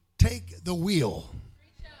immaturity take the wheel.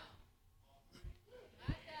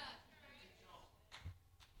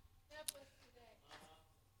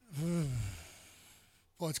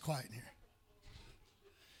 Boy, it's quiet in here.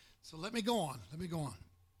 So let me go on.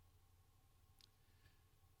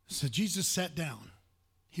 So Jesus sat down.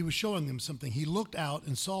 He was showing them something. He looked out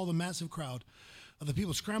and saw the massive crowd of the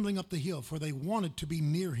people scrambling up the hill, for they wanted to be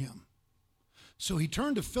near him. So he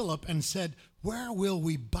turned to Philip and said, "Where will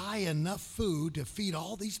we buy enough food to feed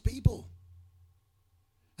all these people?"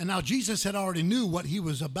 And now Jesus had already knew what he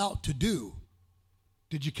was about to do.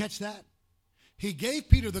 Did you catch that? He gave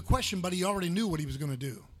Peter the question, but he already knew what he was going to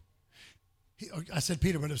do. I said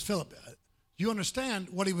Peter, but it was Philip. You understand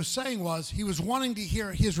what he was saying was he was wanting to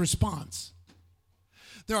hear his response.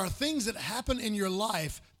 There are things that happen in your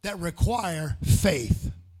life that require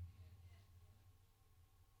faith.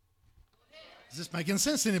 Is this making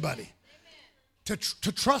sense to anybody? To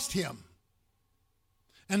trust him.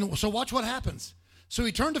 And so watch what happens. So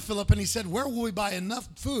he turned to Philip and he said, "Where will we buy enough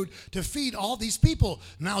food to feed all these people?"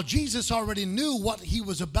 Now Jesus already knew what he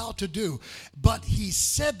was about to do, but he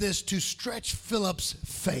said this to stretch Philip's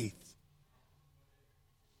faith.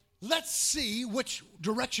 Let's see which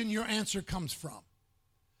direction your answer comes from.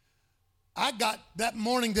 I got that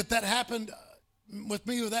morning that happened with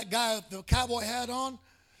me with that guy with the cowboy hat on.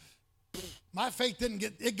 My faith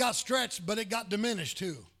it got stretched, but it got diminished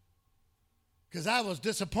too. Because I was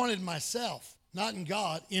disappointed in myself, not in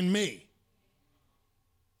God, in me.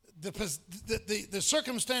 The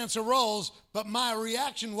circumstance arose, but my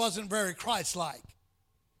reaction wasn't very Christ-like.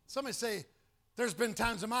 Somebody say, there's been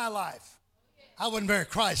times in my life I wasn't very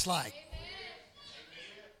Christ-like.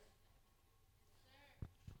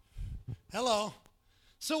 Hello.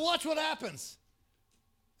 So watch what happens.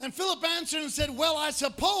 And Philip answered and said, "Well, I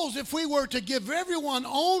suppose if we were to give everyone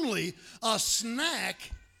only a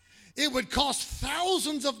snack, it would cost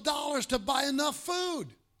thousands of dollars to buy enough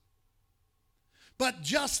food." But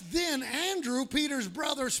just then, Andrew, Peter's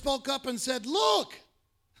brother, spoke up and said, "Look,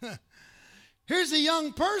 here's a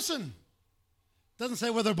young person." Doesn't say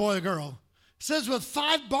whether a boy or girl. It says with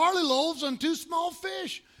 5 barley loaves and 2 small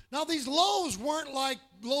fish. Now, these loaves weren't like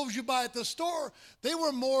loaves you buy at the store. They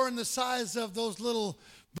were more in the size of those little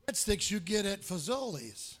breadsticks you get at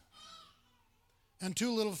Fazoli's. And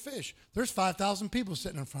 2 little fish. There's 5,000 people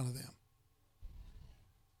sitting in front of them.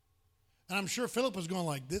 And I'm sure Philip was going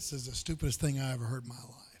like, "This is the stupidest thing I ever heard in my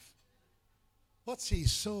life. What's he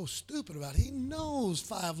so stupid about? He knows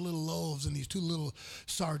 5 little loaves and these 2 little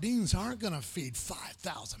sardines aren't going to feed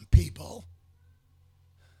 5,000 people.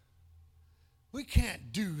 We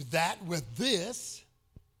can't do that with this."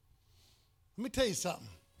 Let me tell you something.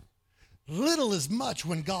 Little is much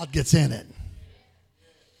when God gets in it.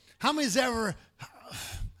 How many's ever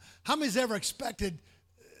expected?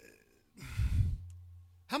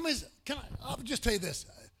 I'll just tell you this.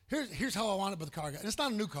 Here's how I want it with the car. And it's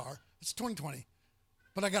not a new car. It's 2020.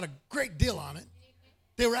 But I got a great deal on it.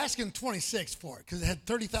 They were asking 26 for it because it had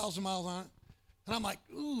 30,000 miles on it. And I'm like,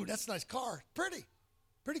 ooh, that's a nice car. Pretty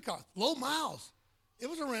car. Low miles. It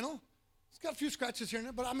was a rental. It's got a few scratches here and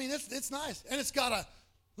there, but I mean, it's nice. And it's got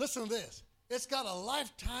listen to this. It's got a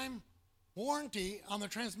lifetime warranty on the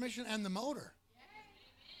transmission and the motor.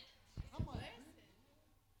 I'm like,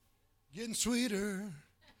 getting sweeter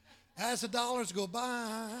as the dollars go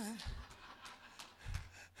by.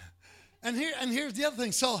 And here's the other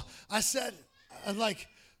thing. So I said, and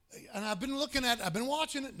I've been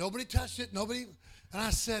watching it. Nobody touched it. And I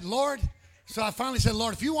said, "Lord," so I finally said,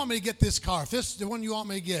 "Lord, if you want me to get this car, if this is the one you want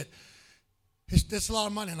me to get, it's a lot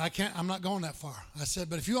of money, and I'm not going that far." I said,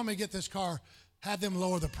 "But if you want me to get this car, have them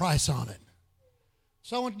lower the price on it."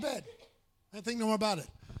 So I went to bed. I didn't think no more about it.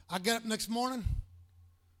 I got up next morning.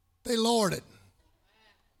 They lowered it.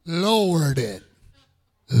 Lowered it.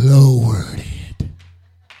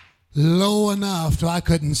 Low enough so I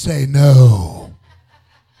couldn't say no.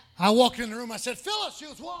 I walked in the room. I said, "Phyllis," she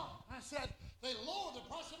was what? I said, "They lowered the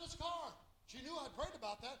price of this car." She knew I prayed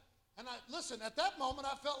about that. And listen, at that moment,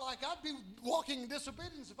 I felt like I'd be walking in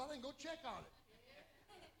disobedience if I didn't go check on it.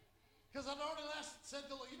 Because I'd already said,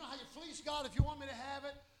 you know how you fleece God? If you want me to have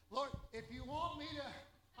it, Lord, if you want me to,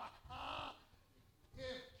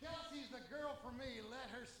 if Kelsey's the girl for me, let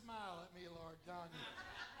her smile at me, Lord, John.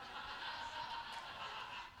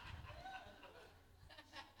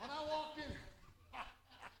 When I walked in,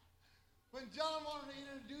 when John wanted to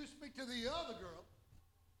introduce me to the other girl,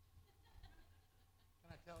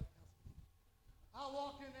 can I tell it? I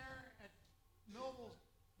walked in there at Noble's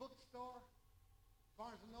bookstore,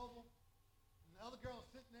 Barnes & Noble, and the other girl's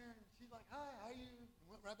sitting there, and she's like, "Hi, how are you?" And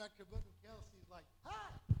went right back to her book, and Kelsey's like,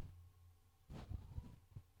 "Hi."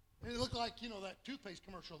 It looked like, that toothpaste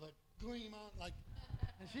commercial, that gleam on, like,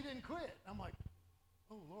 and she didn't quit. I'm like,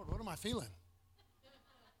 oh, Lord, what am I feeling?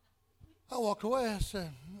 I walked away. I said,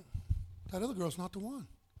 that other girl's not the one.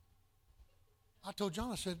 I told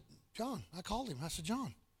John, I said, John, I called him. I said,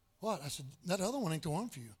 John, what? I said, that other one ain't the one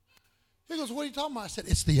for you. He goes, what are you talking about? I said,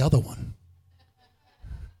 it's the other one.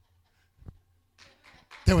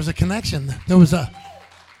 There was a connection. There was a...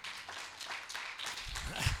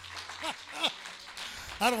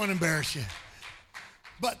 I don't want to embarrass you.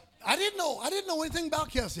 But I didn't know anything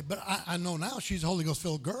about Kelsey, but I know now she's a Holy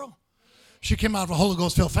Ghost-filled girl. She came out of a Holy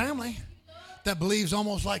Ghost-filled family that believes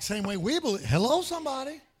almost like same way we believe. Hello,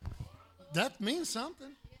 somebody. That means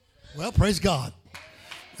something. Well, praise God.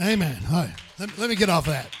 Amen. All right. Let me get off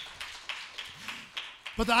that.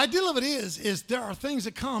 But the ideal of it is there are things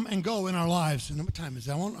that come and go in our lives. And what time is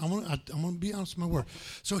it? I'm going to be honest with my word.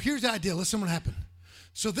 So here's the idea. Listen what happened.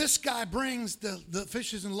 So this guy brings the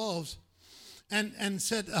fishes and loaves and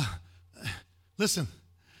said, listen.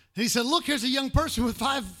 He said, look, here's a young person with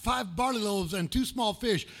five barley loaves and 2 small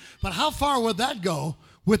fish. But how far would that go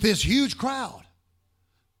with this huge crowd?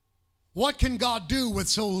 What can God do with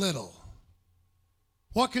so little?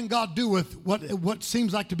 What can God do with what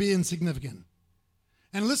seems like to be insignificant?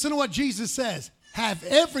 And listen to what Jesus says. Have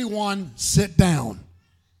everyone sit down.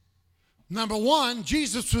 Number one,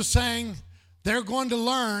 Jesus was saying they're going to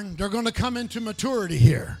learn. They're going to come into maturity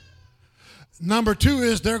here. Number 2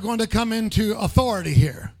 is they're going to come into authority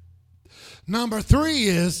here. Number 3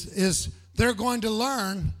 is they're going to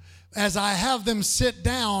learn as I have them sit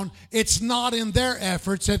down, it's not in their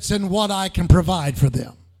efforts, it's in what I can provide for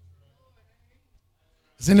them.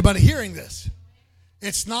 Is anybody hearing this?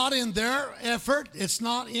 It's not in their effort, it's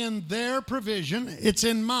not in their provision, it's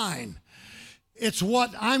in mine. It's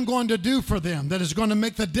what I'm going to do for them that is going to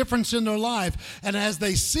make the difference in their life. And as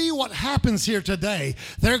they see what happens here today,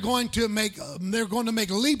 they're going to make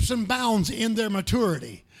leaps and bounds in their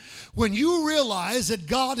maturity. When you realize that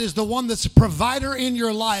God is the one that's a provider in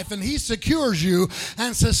your life and He secures you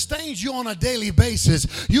and sustains you on a daily basis,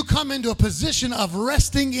 you come into a position of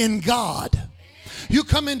resting in God. You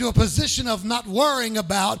come into a position of not worrying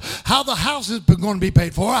about how the house is going to be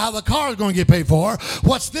paid for, how the car is going to get paid for,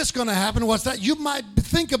 what's this going to happen, what's that. You might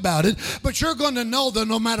think about it, but you're going to know that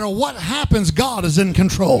no matter what happens, God is in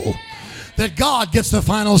control. That God gets the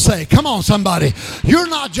final say. Come on, somebody. You're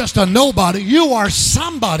not just a nobody. You are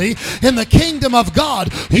somebody in the kingdom of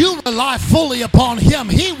God. You rely fully upon Him.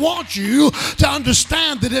 He wants you to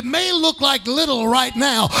understand that it may look like little right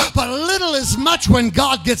now, but little is much when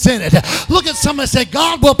God gets in it. Look at somebody and say,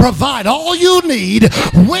 God will provide all you need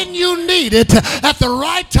when you need it at the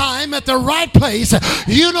right time, at the right place.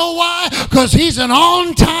 You know why? Because He's an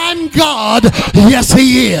on-time God. Yes,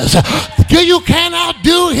 He is. You cannot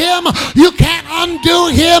do Him. You can't undo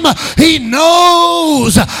Him. He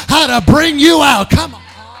knows how to bring you out. Come on.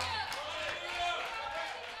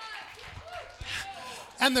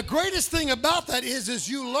 And the greatest thing about that is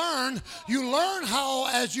you learn how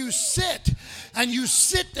as you sit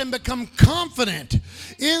and become confident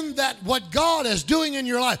in that what God is doing in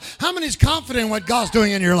your life. How many is confident in what God's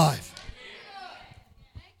doing in your life?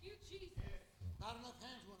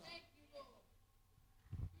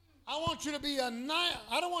 I want you to be I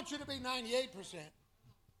don't want you to be 98%.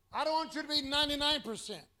 I don't want you to be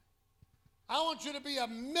 99%. I want you to be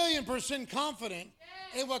 1,000,000% confident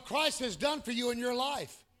in what Christ has done for you in your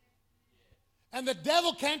life. And the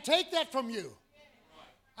devil can't take that from you.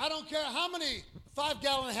 I don't care how many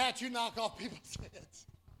 5-gallon hats you knock off people's heads.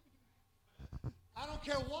 I don't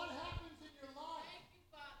care what happens in your life.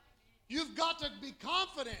 You've got to be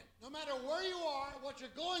confident, no matter where you are, what you're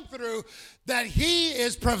going through, that He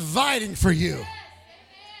is providing for you.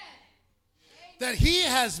 That He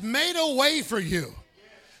has made a way for you.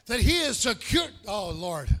 That He is secure. Oh,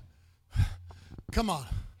 Lord. Come on.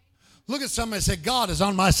 Look at somebody and say, God is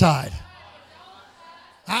on my side.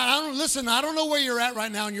 I don't know where you're at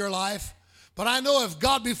right now in your life, but I know if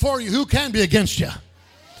God before you, who can be against you?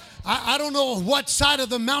 I don't know what side of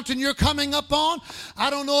the mountain you're coming up on.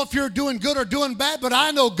 I don't know if you're doing good or doing bad, but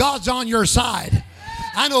I know God's on your side.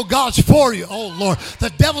 I know God's for you. Oh, Lord. The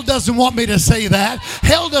devil doesn't want me to say that.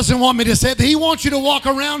 Hell doesn't want me to say that. He wants you to walk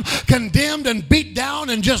around condemned and beat down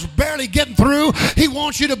and just barely getting through. He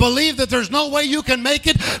wants you to believe that there's no way you can make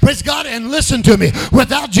it. Praise God. And listen to me.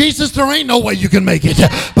 Without Jesus, there ain't no way you can make it.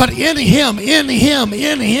 But in Him,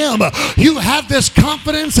 you have this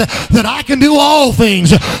confidence that I can do all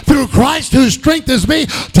things through Christ who strengthens me.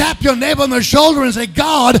 Tap your neighbor on the shoulder and say,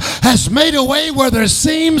 God has made a way where there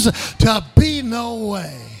seems to be no way.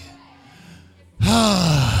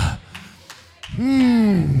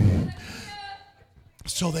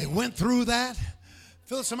 So So they went through that.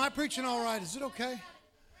 Phyllis, am I preaching all right? Is it okay?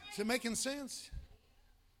 Is it making sense?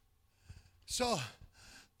 So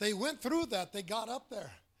they went through that. They got up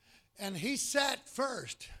there. And he sat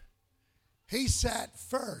first. He sat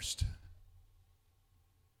first.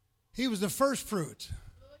 He was the first fruit.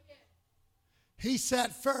 He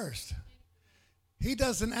sat first. He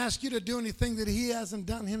doesn't ask you to do anything that he hasn't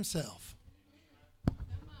done himself.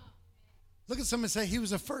 Look at somebody and say, he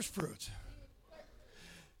was the first fruit.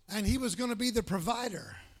 And he was going to be the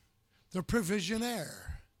provider, the provisionaire,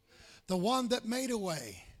 the one that made a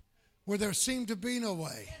way where there seemed to be no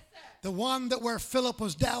way, the one that where Philip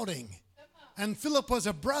was doubting. And Philip was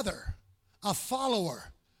a brother, a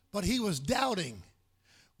follower, but he was doubting.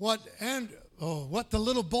 What the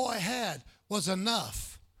little boy had was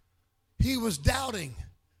enough. He was doubting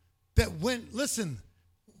that listen,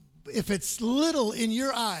 if it's little in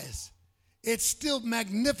your eyes, it's still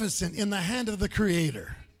magnificent in the hand of the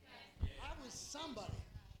Creator. I was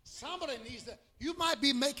somebody needs to, you might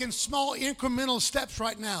be making small incremental steps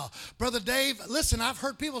right now. Brother Dave, listen, I've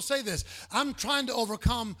heard people say this. I'm trying to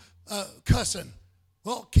overcome cussing.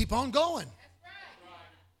 Well, keep on going.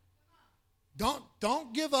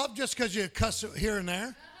 Don't give up just because you cuss here and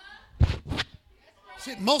there.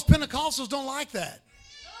 See, most Pentecostals don't like that.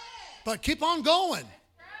 But keep on going.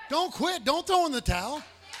 Don't quit. Don't throw in the towel.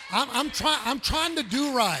 I'm trying to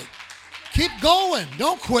do right. Keep going.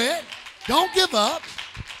 Don't quit. Don't give up.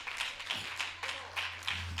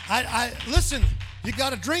 Listen, you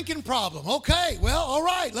got a drinking problem. Okay, well, all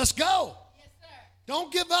right, let's go.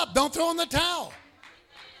 Don't give up. Don't throw in the towel.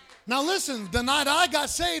 Now listen, the night I got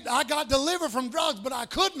saved, I got delivered from drugs, but I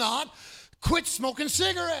could not quit smoking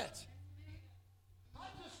cigarettes. I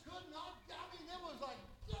just could not. I mean, it was like,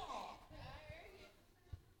 oh.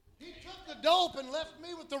 He took the dope and left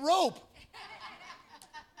me with the rope.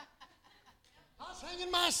 I was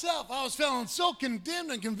hanging myself. I was feeling so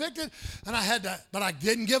condemned and convicted, and I had to, but I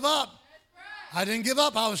didn't give up. I didn't give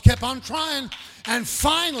up. I was kept on trying, and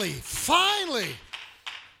finally,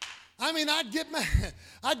 I mean, I'd get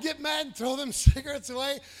mad and throw them cigarettes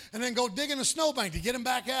away and then go dig in a snowbank to get them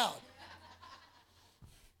back out.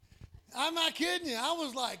 I'm not kidding you. I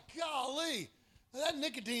was like, golly, that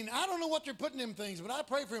nicotine, I don't know what they're putting in them things, but I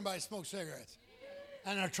pray for anybody who smokes cigarettes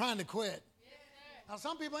and they're trying to quit. Now,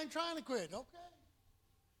 some people ain't trying to quit. Okay.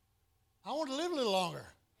 I want to live a little longer.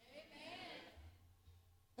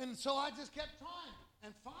 And so I just kept trying.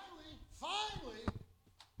 And finally,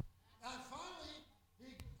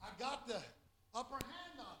 I got the upper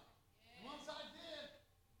hand on it. And once I did,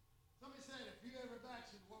 somebody said, if you ever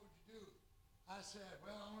backslid, what would you do? I said,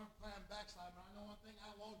 well, I'm going to plan backslide, but I know one thing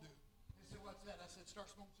I won't do. They said, what's that? I said,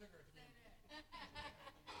 start smoking cigarettes again.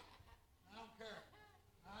 I don't care.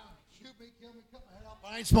 Shoot me, kill me, cut my head off,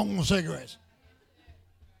 but I ain't smoking no cigarettes.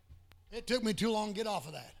 It took me too long to get off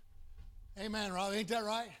of that. Amen, Rob. Ain't that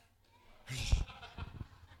right?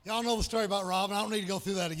 Y'all know the story about Rob, and I don't need to go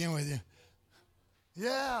through that again with you.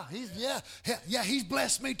 Yeah, he's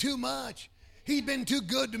blessed me too much. He's been too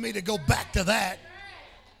good to me to go back to that.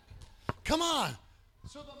 Come on.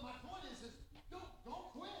 So my point is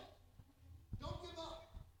don't quit. Don't give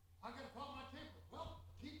up. I got a problem with my temper. Well,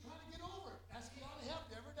 keep trying to get over it. Ask God to help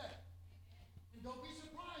you every day. And don't be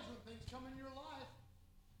surprised when things come in your life.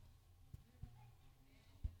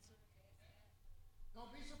 Don't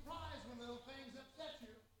be surprised when little things upset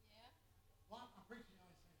you. What? I'm preaching on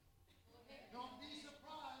this thing. Don't be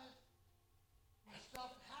surprised when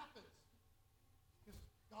stuff happens. Because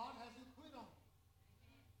God hasn't quit on you.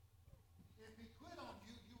 If he quit on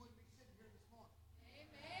you, you wouldn't be sitting here this morning.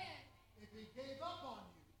 Amen. If he gave up on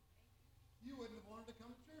you, you wouldn't have wanted to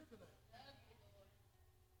come to church today.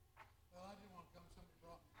 Well, I didn't want to come. Somebody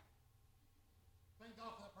brought me. Thank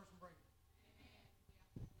God for that person bringing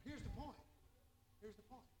me. Here's the point.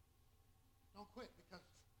 Don't quit, because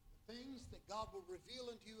the things that God will reveal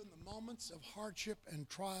unto you in the moments of hardship and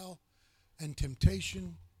trial and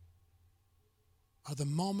temptation are the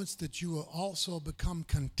moments that you will also become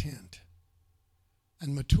content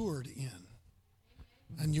and matured in.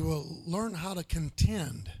 And you will learn how to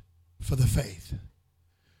contend for the faith.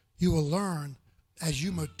 You will learn as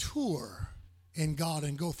you mature in God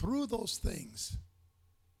and go through those things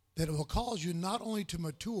that it will cause you not only to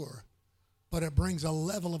mature, but it brings a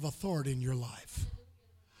level of authority in your life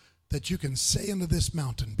that you can say unto this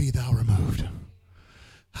mountain, be thou removed.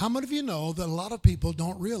 How many of you know that a lot of people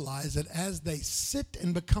don't realize that as they sit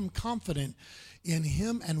and become confident in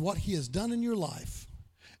him and what he has done in your life,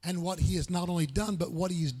 and what he has not only done, but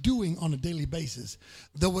what he is doing on a daily basis,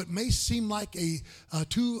 though it may seem like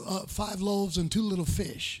 5 loaves and 2 little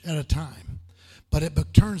fish at a time, but it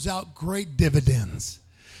turns out great dividends.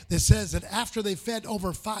 that says that after they fed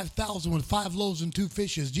over 5,000 with 5 loaves and 2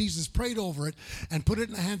 fishes, Jesus prayed over it and put it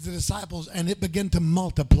in the hands of the disciples, and it began to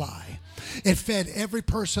multiply. It fed every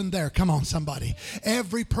person there. Come on, somebody.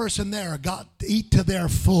 Every person there got to eat to their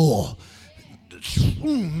full.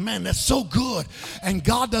 Man, that's so good. And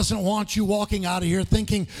God doesn't want you walking out of here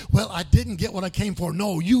thinking, well, I didn't get what I came for.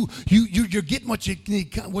 No, you're getting what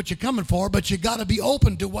you're coming for, but you got to be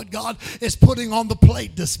open to what God is putting on the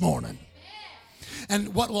plate this morning.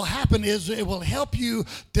 And what will happen is it will help you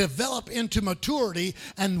develop into maturity.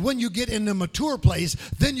 And when you get in the mature place,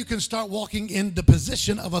 then you can start walking in the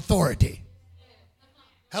position of authority.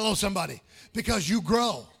 Hello, somebody. Because you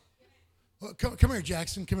grow. Well, come here,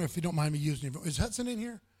 Jackson. Come here if you don't mind me using your voice. Is Hudson in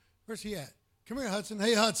here? Where's he at? Come here, Hudson.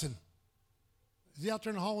 Hey, Hudson. Is he out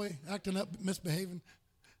there in the hallway acting up, misbehaving?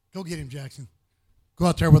 Go get him, Jackson. Go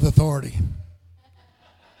out there with authority.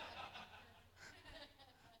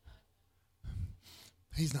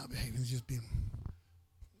 He's not behaving. He's just being.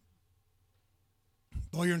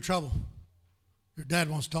 Boy, you're in trouble. Your dad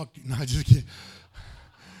wants to talk to you. No, just kidding.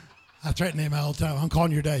 I threaten him all the time. I'm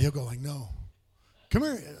calling your dad. He'll go like, no. Come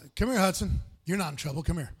here, Hudson. You're not in trouble.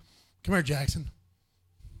 Come here, Jackson.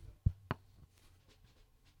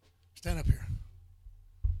 Stand up here.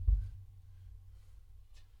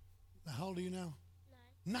 How old are you now?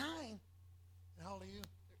 9. How old are you?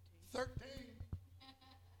 13.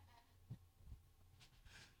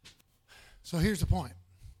 So here's the point.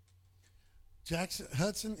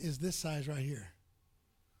 Hudson is this size right here.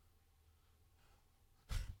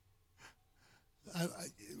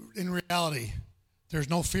 In reality, there's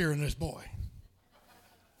no fear in this boy.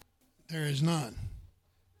 There is none.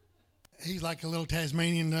 He's like a little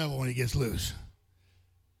Tasmanian devil when he gets loose.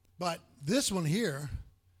 But this one here,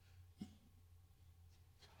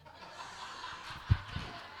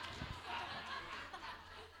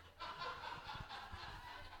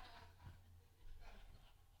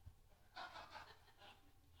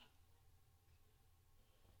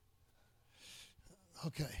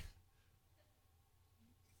 okay.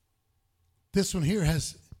 This one here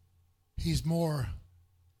he's more,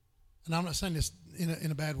 and I'm not saying this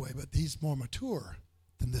in a bad way, but he's more mature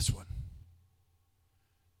than this one.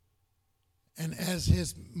 And as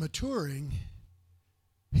his maturing,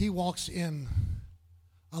 he walks in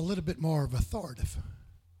a little bit more of authoritative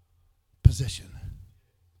position.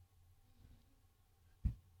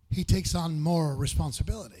 He takes on more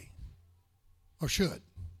responsibility, or should.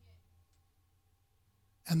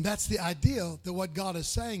 And that's the ideal, that what God is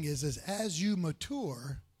saying is as you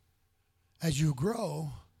mature, as you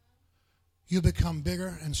grow, you become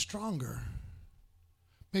bigger and stronger.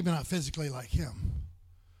 Maybe not physically like him,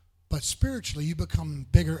 but spiritually you become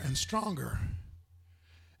bigger and stronger.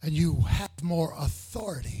 And you have more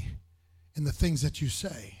authority in the things that you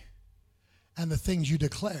say and the things you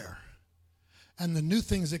declare. And the new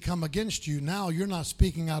things that come against you, now you're not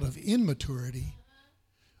speaking out of immaturity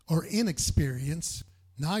or inexperience.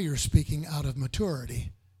 Now you're speaking out of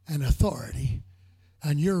maturity and authority,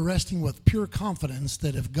 and you're resting with pure confidence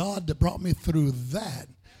that if God that brought me through that,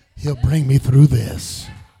 he'll bring me through this.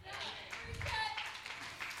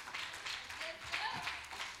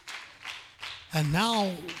 And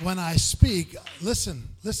now when I speak, listen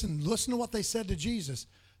to what they said to Jesus.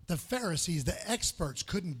 The Pharisees, the experts,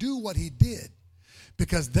 couldn't do what he did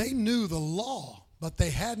because they knew the law, but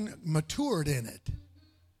they hadn't matured in it.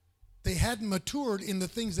 They hadn't matured in the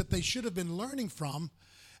things that they should have been learning from.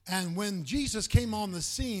 And when Jesus came on the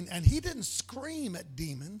scene, and he didn't scream at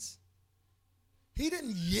demons. He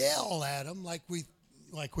didn't yell at them like we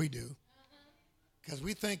do. Because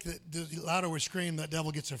we think that the louder we scream, that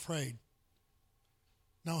devil gets afraid.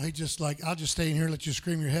 No, he just I'll just stay in here and let you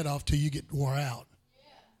scream your head off till you get wore out.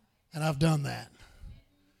 And I've done that.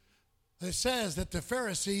 It says that the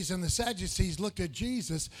Pharisees and the Sadducees looked at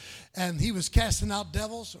Jesus, and he was casting out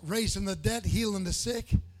devils, raising the dead, healing the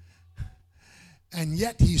sick. And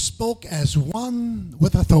yet he spoke as one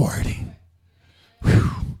with authority.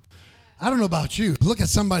 Whew. I don't know about you. Look at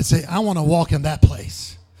somebody and say, I want to walk in that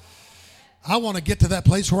place. I want to get to that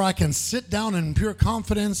place where I can sit down in pure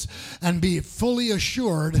confidence and be fully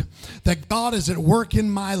assured that God is at work in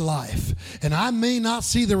my life. And I may not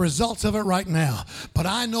see the results of it right now, but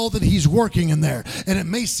I know that he's working in there. And it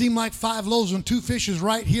may seem like 5 loaves and 2 fishes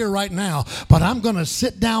right here, right now, but I'm going to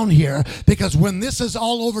sit down here because when this is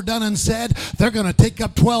all over, done and said, they're going to take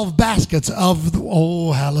up 12 baskets of,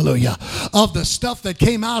 oh, hallelujah, of the stuff that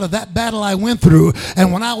came out of that battle I went through.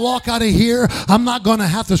 And when I walk out of here, I'm not going to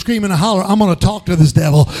have to scream and holler. I'm gonna talk to this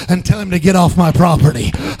devil and tell him to get off my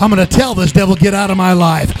property. I'm gonna tell this devil, get out of my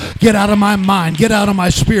life, get out of my mind, get out of my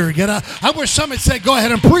spirit, get out. I wish somebody said, go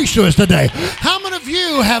ahead and preach to us today. How many of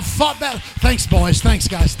you have fought back? Thanks, boys. Thanks,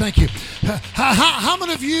 guys. Thank you. How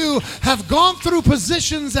many of you have gone through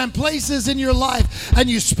positions and places in your life, and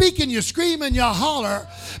you speak and you scream and you holler,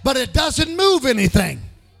 but it doesn't move anything?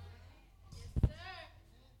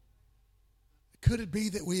 Could it be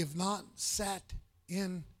that we have not sat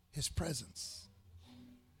in his presence?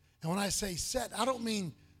 And when I say sat, I don't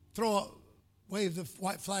mean wave the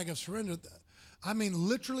white flag of surrender. I mean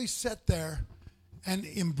literally sit there and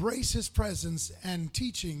embrace his presence and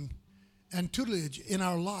teaching and tutelage in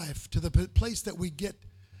our life to the place that we get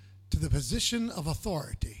to the position of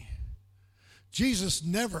authority. Jesus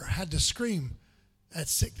never had to scream at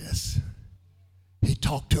sickness. He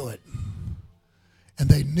talked to it. And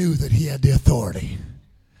they knew that he had the authority.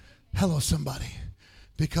 Hello, somebody.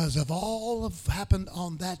 Because of all of happened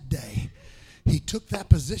on that day, he took that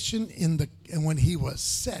position and when he was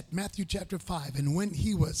set, Matthew chapter 5, and when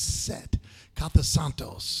he was set, Kata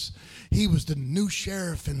Santos, he was the new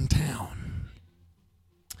sheriff in town.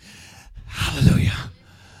 Hallelujah.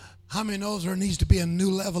 How many knows there needs to be a new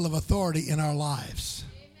level of authority in our lives?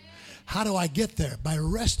 How do I get there? By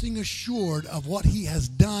resting assured of what he has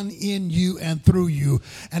done in you and through you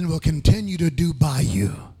and will continue to do by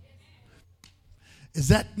you. Does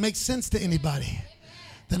that make sense to anybody?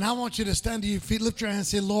 Then I want you to stand to your feet, lift your hand and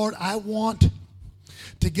say, Lord, I want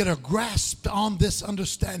to get a grasp on this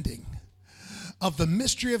understanding of the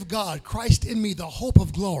mystery of God, Christ in me, the hope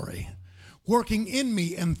of glory, working in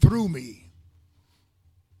me and through me,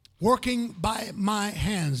 working by my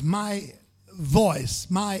hands, my voice,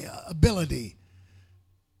 my ability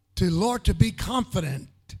to, Lord, to be confident,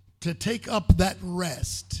 to take up that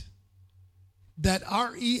rest, that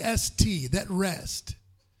R-E-S-T, that rest,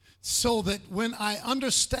 so that when I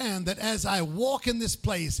understand that as I walk in this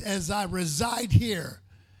place, as I reside here,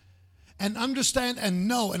 and understand and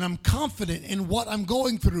know, and I'm confident in what I'm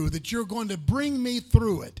going through, that you're going to bring me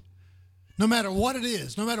through it, no matter what it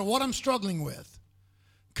is, no matter what I'm struggling with.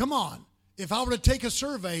 Come on. If I were to take a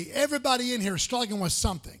survey, everybody in here is struggling with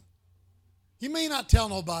something. You may not tell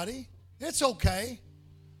nobody. It's okay.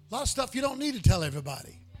 A lot of stuff you don't need to tell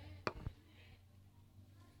everybody.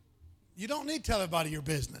 You don't need to tell everybody your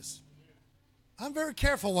business. I'm very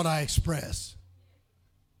careful what I express.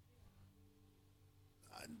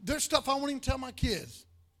 There's stuff I won't even tell my kids.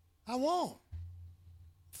 I won't.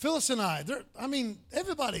 Phyllis and I,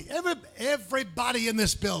 everybody in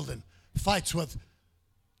this building fights with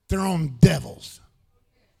their own devils.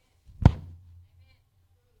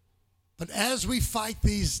 But as we fight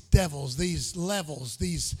these devils, these levels,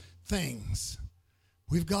 these things,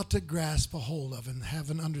 we've got to grasp a hold of and have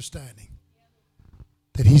an understanding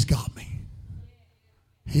that he's got me.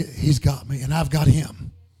 He's got me, and I've got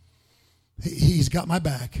him. He's got my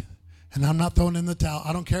back, and I'm not throwing in the towel.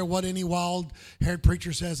 I don't care what any wild-haired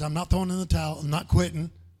preacher says. I'm not throwing in the towel. I'm not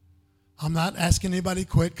quitting. I'm not asking anybody to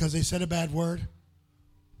quit because they said a bad word.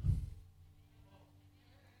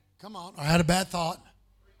 Come on. I had a bad thought.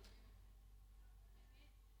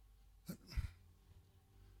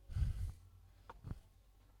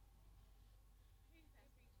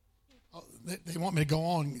 Oh, they want me to go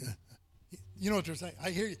on. You know what they're saying.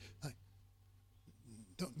 I hear you.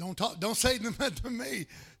 Don't talk. Don't say them to me.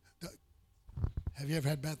 Have you ever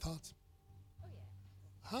had bad thoughts? Oh,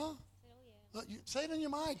 yeah. Huh? Oh, yeah. Say it in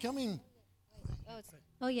your mic. I mean.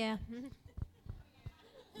 Oh, yeah.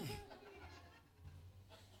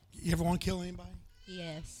 You ever want to kill anybody?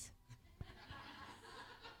 Yes.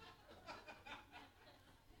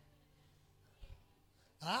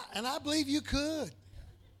 And I believe you could.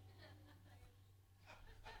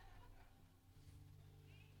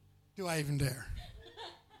 Do I even dare?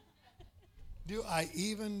 Do I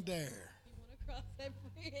even dare? You want to cross that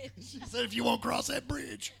bridge? She said, if you won't cross that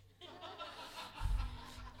bridge.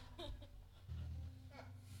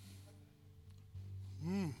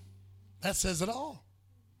 That says it all.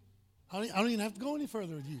 I don't even have to go any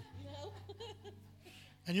further with you. No.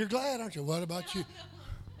 And you're glad, aren't you? What about you?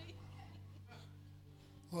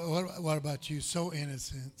 What about you? So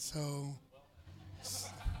innocent, so.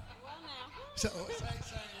 Well, now. So say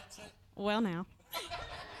it. Well, now. You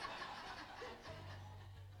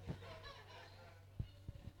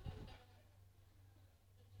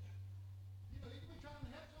be trying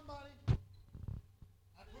to help somebody.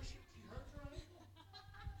 I pushed her. She hurt her unequal.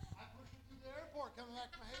 I pushed her through the airport coming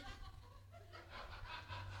back from Haiti.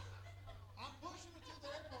 I'm pushing her through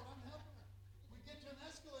the airport. I'm helping her. We get to an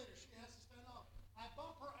escalator. She has to stand off. I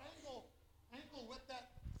bump her ankle with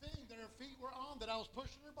that thing that her feet were on that I was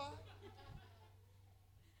pushing her by.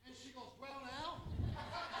 she goes, well now.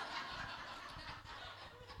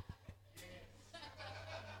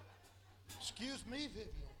 Excuse me, Vivian.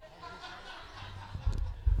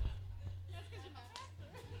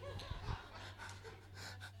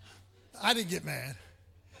 I didn't get mad.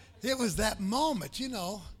 It was that moment, you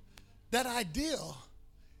know, that ideal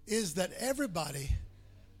is that everybody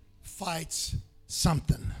fights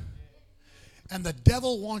something. And the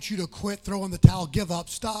devil wants you to quit, throw in the towel, give up,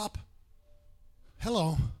 stop.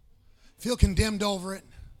 Hello. Feel condemned over it.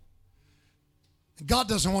 God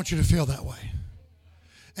doesn't want you to feel that way.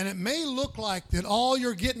 And it may look like that all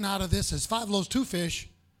you're getting out of this is 5 loaves, 2 fish,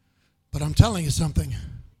 but I'm telling you something.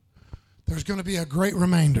 There's going to be a great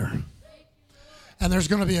remainder. And there's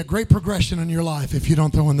going to be a great progression in your life if you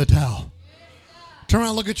don't throw in the towel. Turn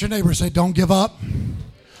around, look at your neighbor and say, don't give up.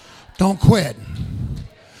 Don't quit.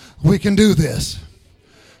 We can do this.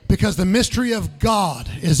 Because the mystery of God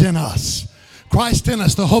is in us. Christ in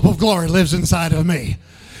us, the hope of glory, lives inside of me.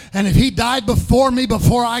 And if he died before me,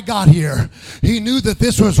 before I got here, he knew that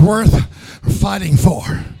this was worth fighting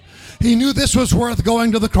for. He knew this was worth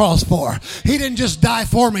going to the cross for. He didn't just die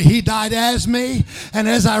for me. He died as me. And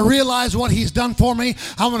as I realize what he's done for me,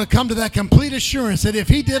 I want to come to that complete assurance that if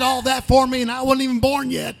he did all that for me and I wasn't even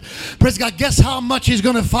born yet, praise God, guess how much he's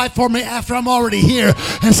going to fight for me after I'm already here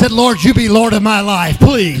and said, Lord, you be Lord of my life.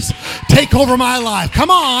 Please take over my life. Come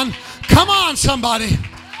on. Come on, somebody.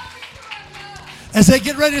 As they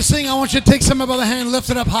get ready to sing, I want you to take somebody by the hand and lift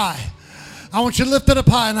it up high. I want you to lift it up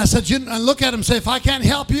high. And I said, and look at him and say, if I can't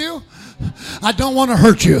help you, I don't want to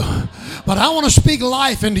hurt you. But I want to speak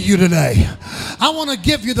life into you today. I want to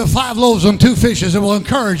give you the 5 loaves and 2 fishes that will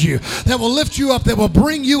encourage you, that will lift you up, that will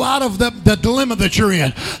bring you out of the dilemma that you're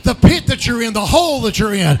in, the pit that you're in, the hole that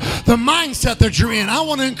you're in, the mindset that you're in. I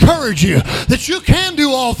want to encourage you that you can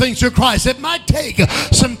do all things through Christ. It might take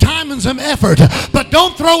some time and some effort, but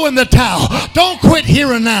don't throw in the towel. Don't quit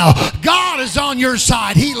here and now. God is on your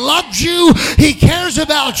side. He loves you. He cares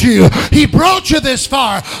about you. He brought you this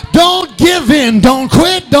far. Don't give in. Don't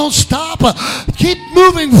quit. Don't stop. Keep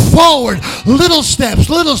moving forward. Little steps,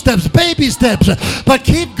 baby steps. But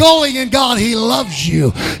keep going in God. He loves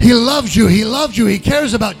you. He loves you. He loves you. He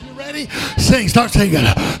cares about you. Ready? Sing. Start singing.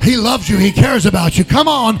 He loves you. He cares about you. Come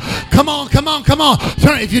on. Come on. Come on. Come on.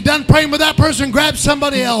 If you're done praying with that person, grab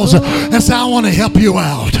somebody else and say, I want to help you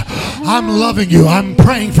out. I'm loving you. I'm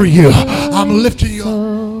praying for you. I'm lifting you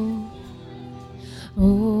up.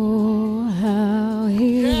 Oh, how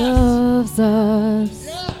he loves us.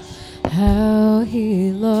 How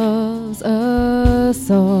he loves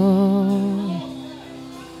us all.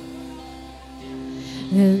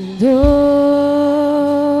 And oh,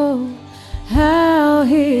 how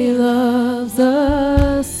he loves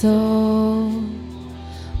us all.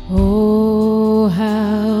 Oh,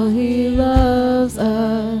 how he loves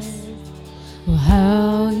us. Oh,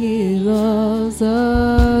 how he loves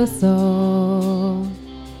us all.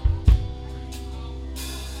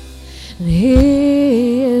 And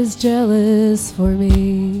he is jealous for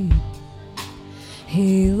me.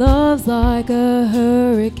 He loves like a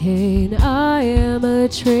hurricane. I am a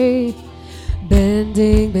tree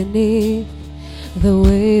bending beneath the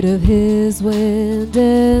weight of his wind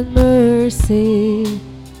and mercy.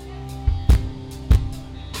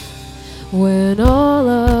 When all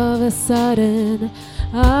of a sudden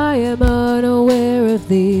I am unaware of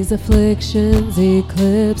these afflictions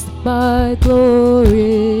eclipsed by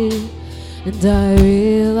glory, and I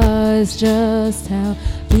realize just how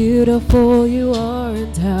beautiful you are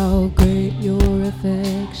and how great your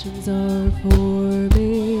affections are for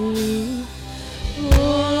me.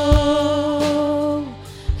 Oh,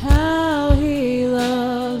 how he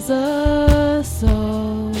loves us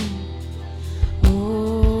all.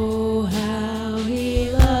 Oh, how he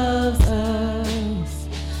loves us.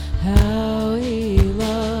 How he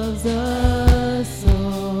loves us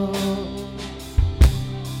all.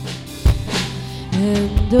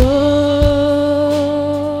 And oh,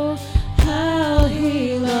 how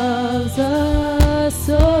he loves us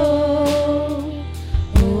so.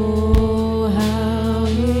 Oh,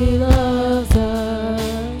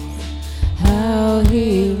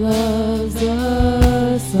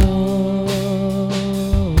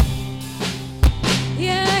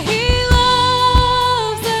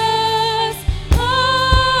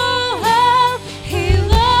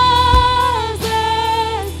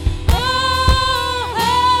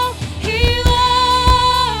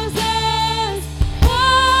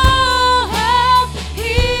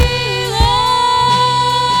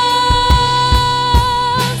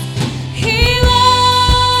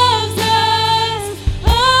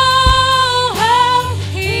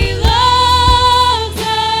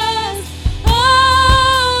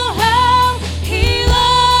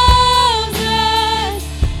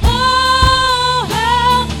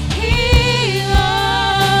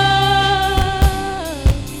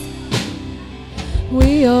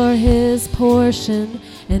 We are his portion,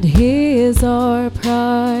 and he is our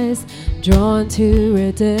prize, drawn to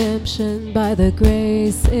redemption by the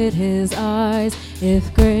grace in his eyes.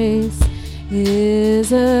 If grace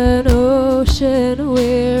is an ocean,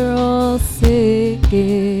 we're all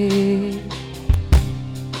sinking.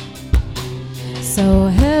 So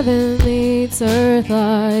heaven meets earth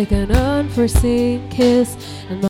like an unforeseen kiss, and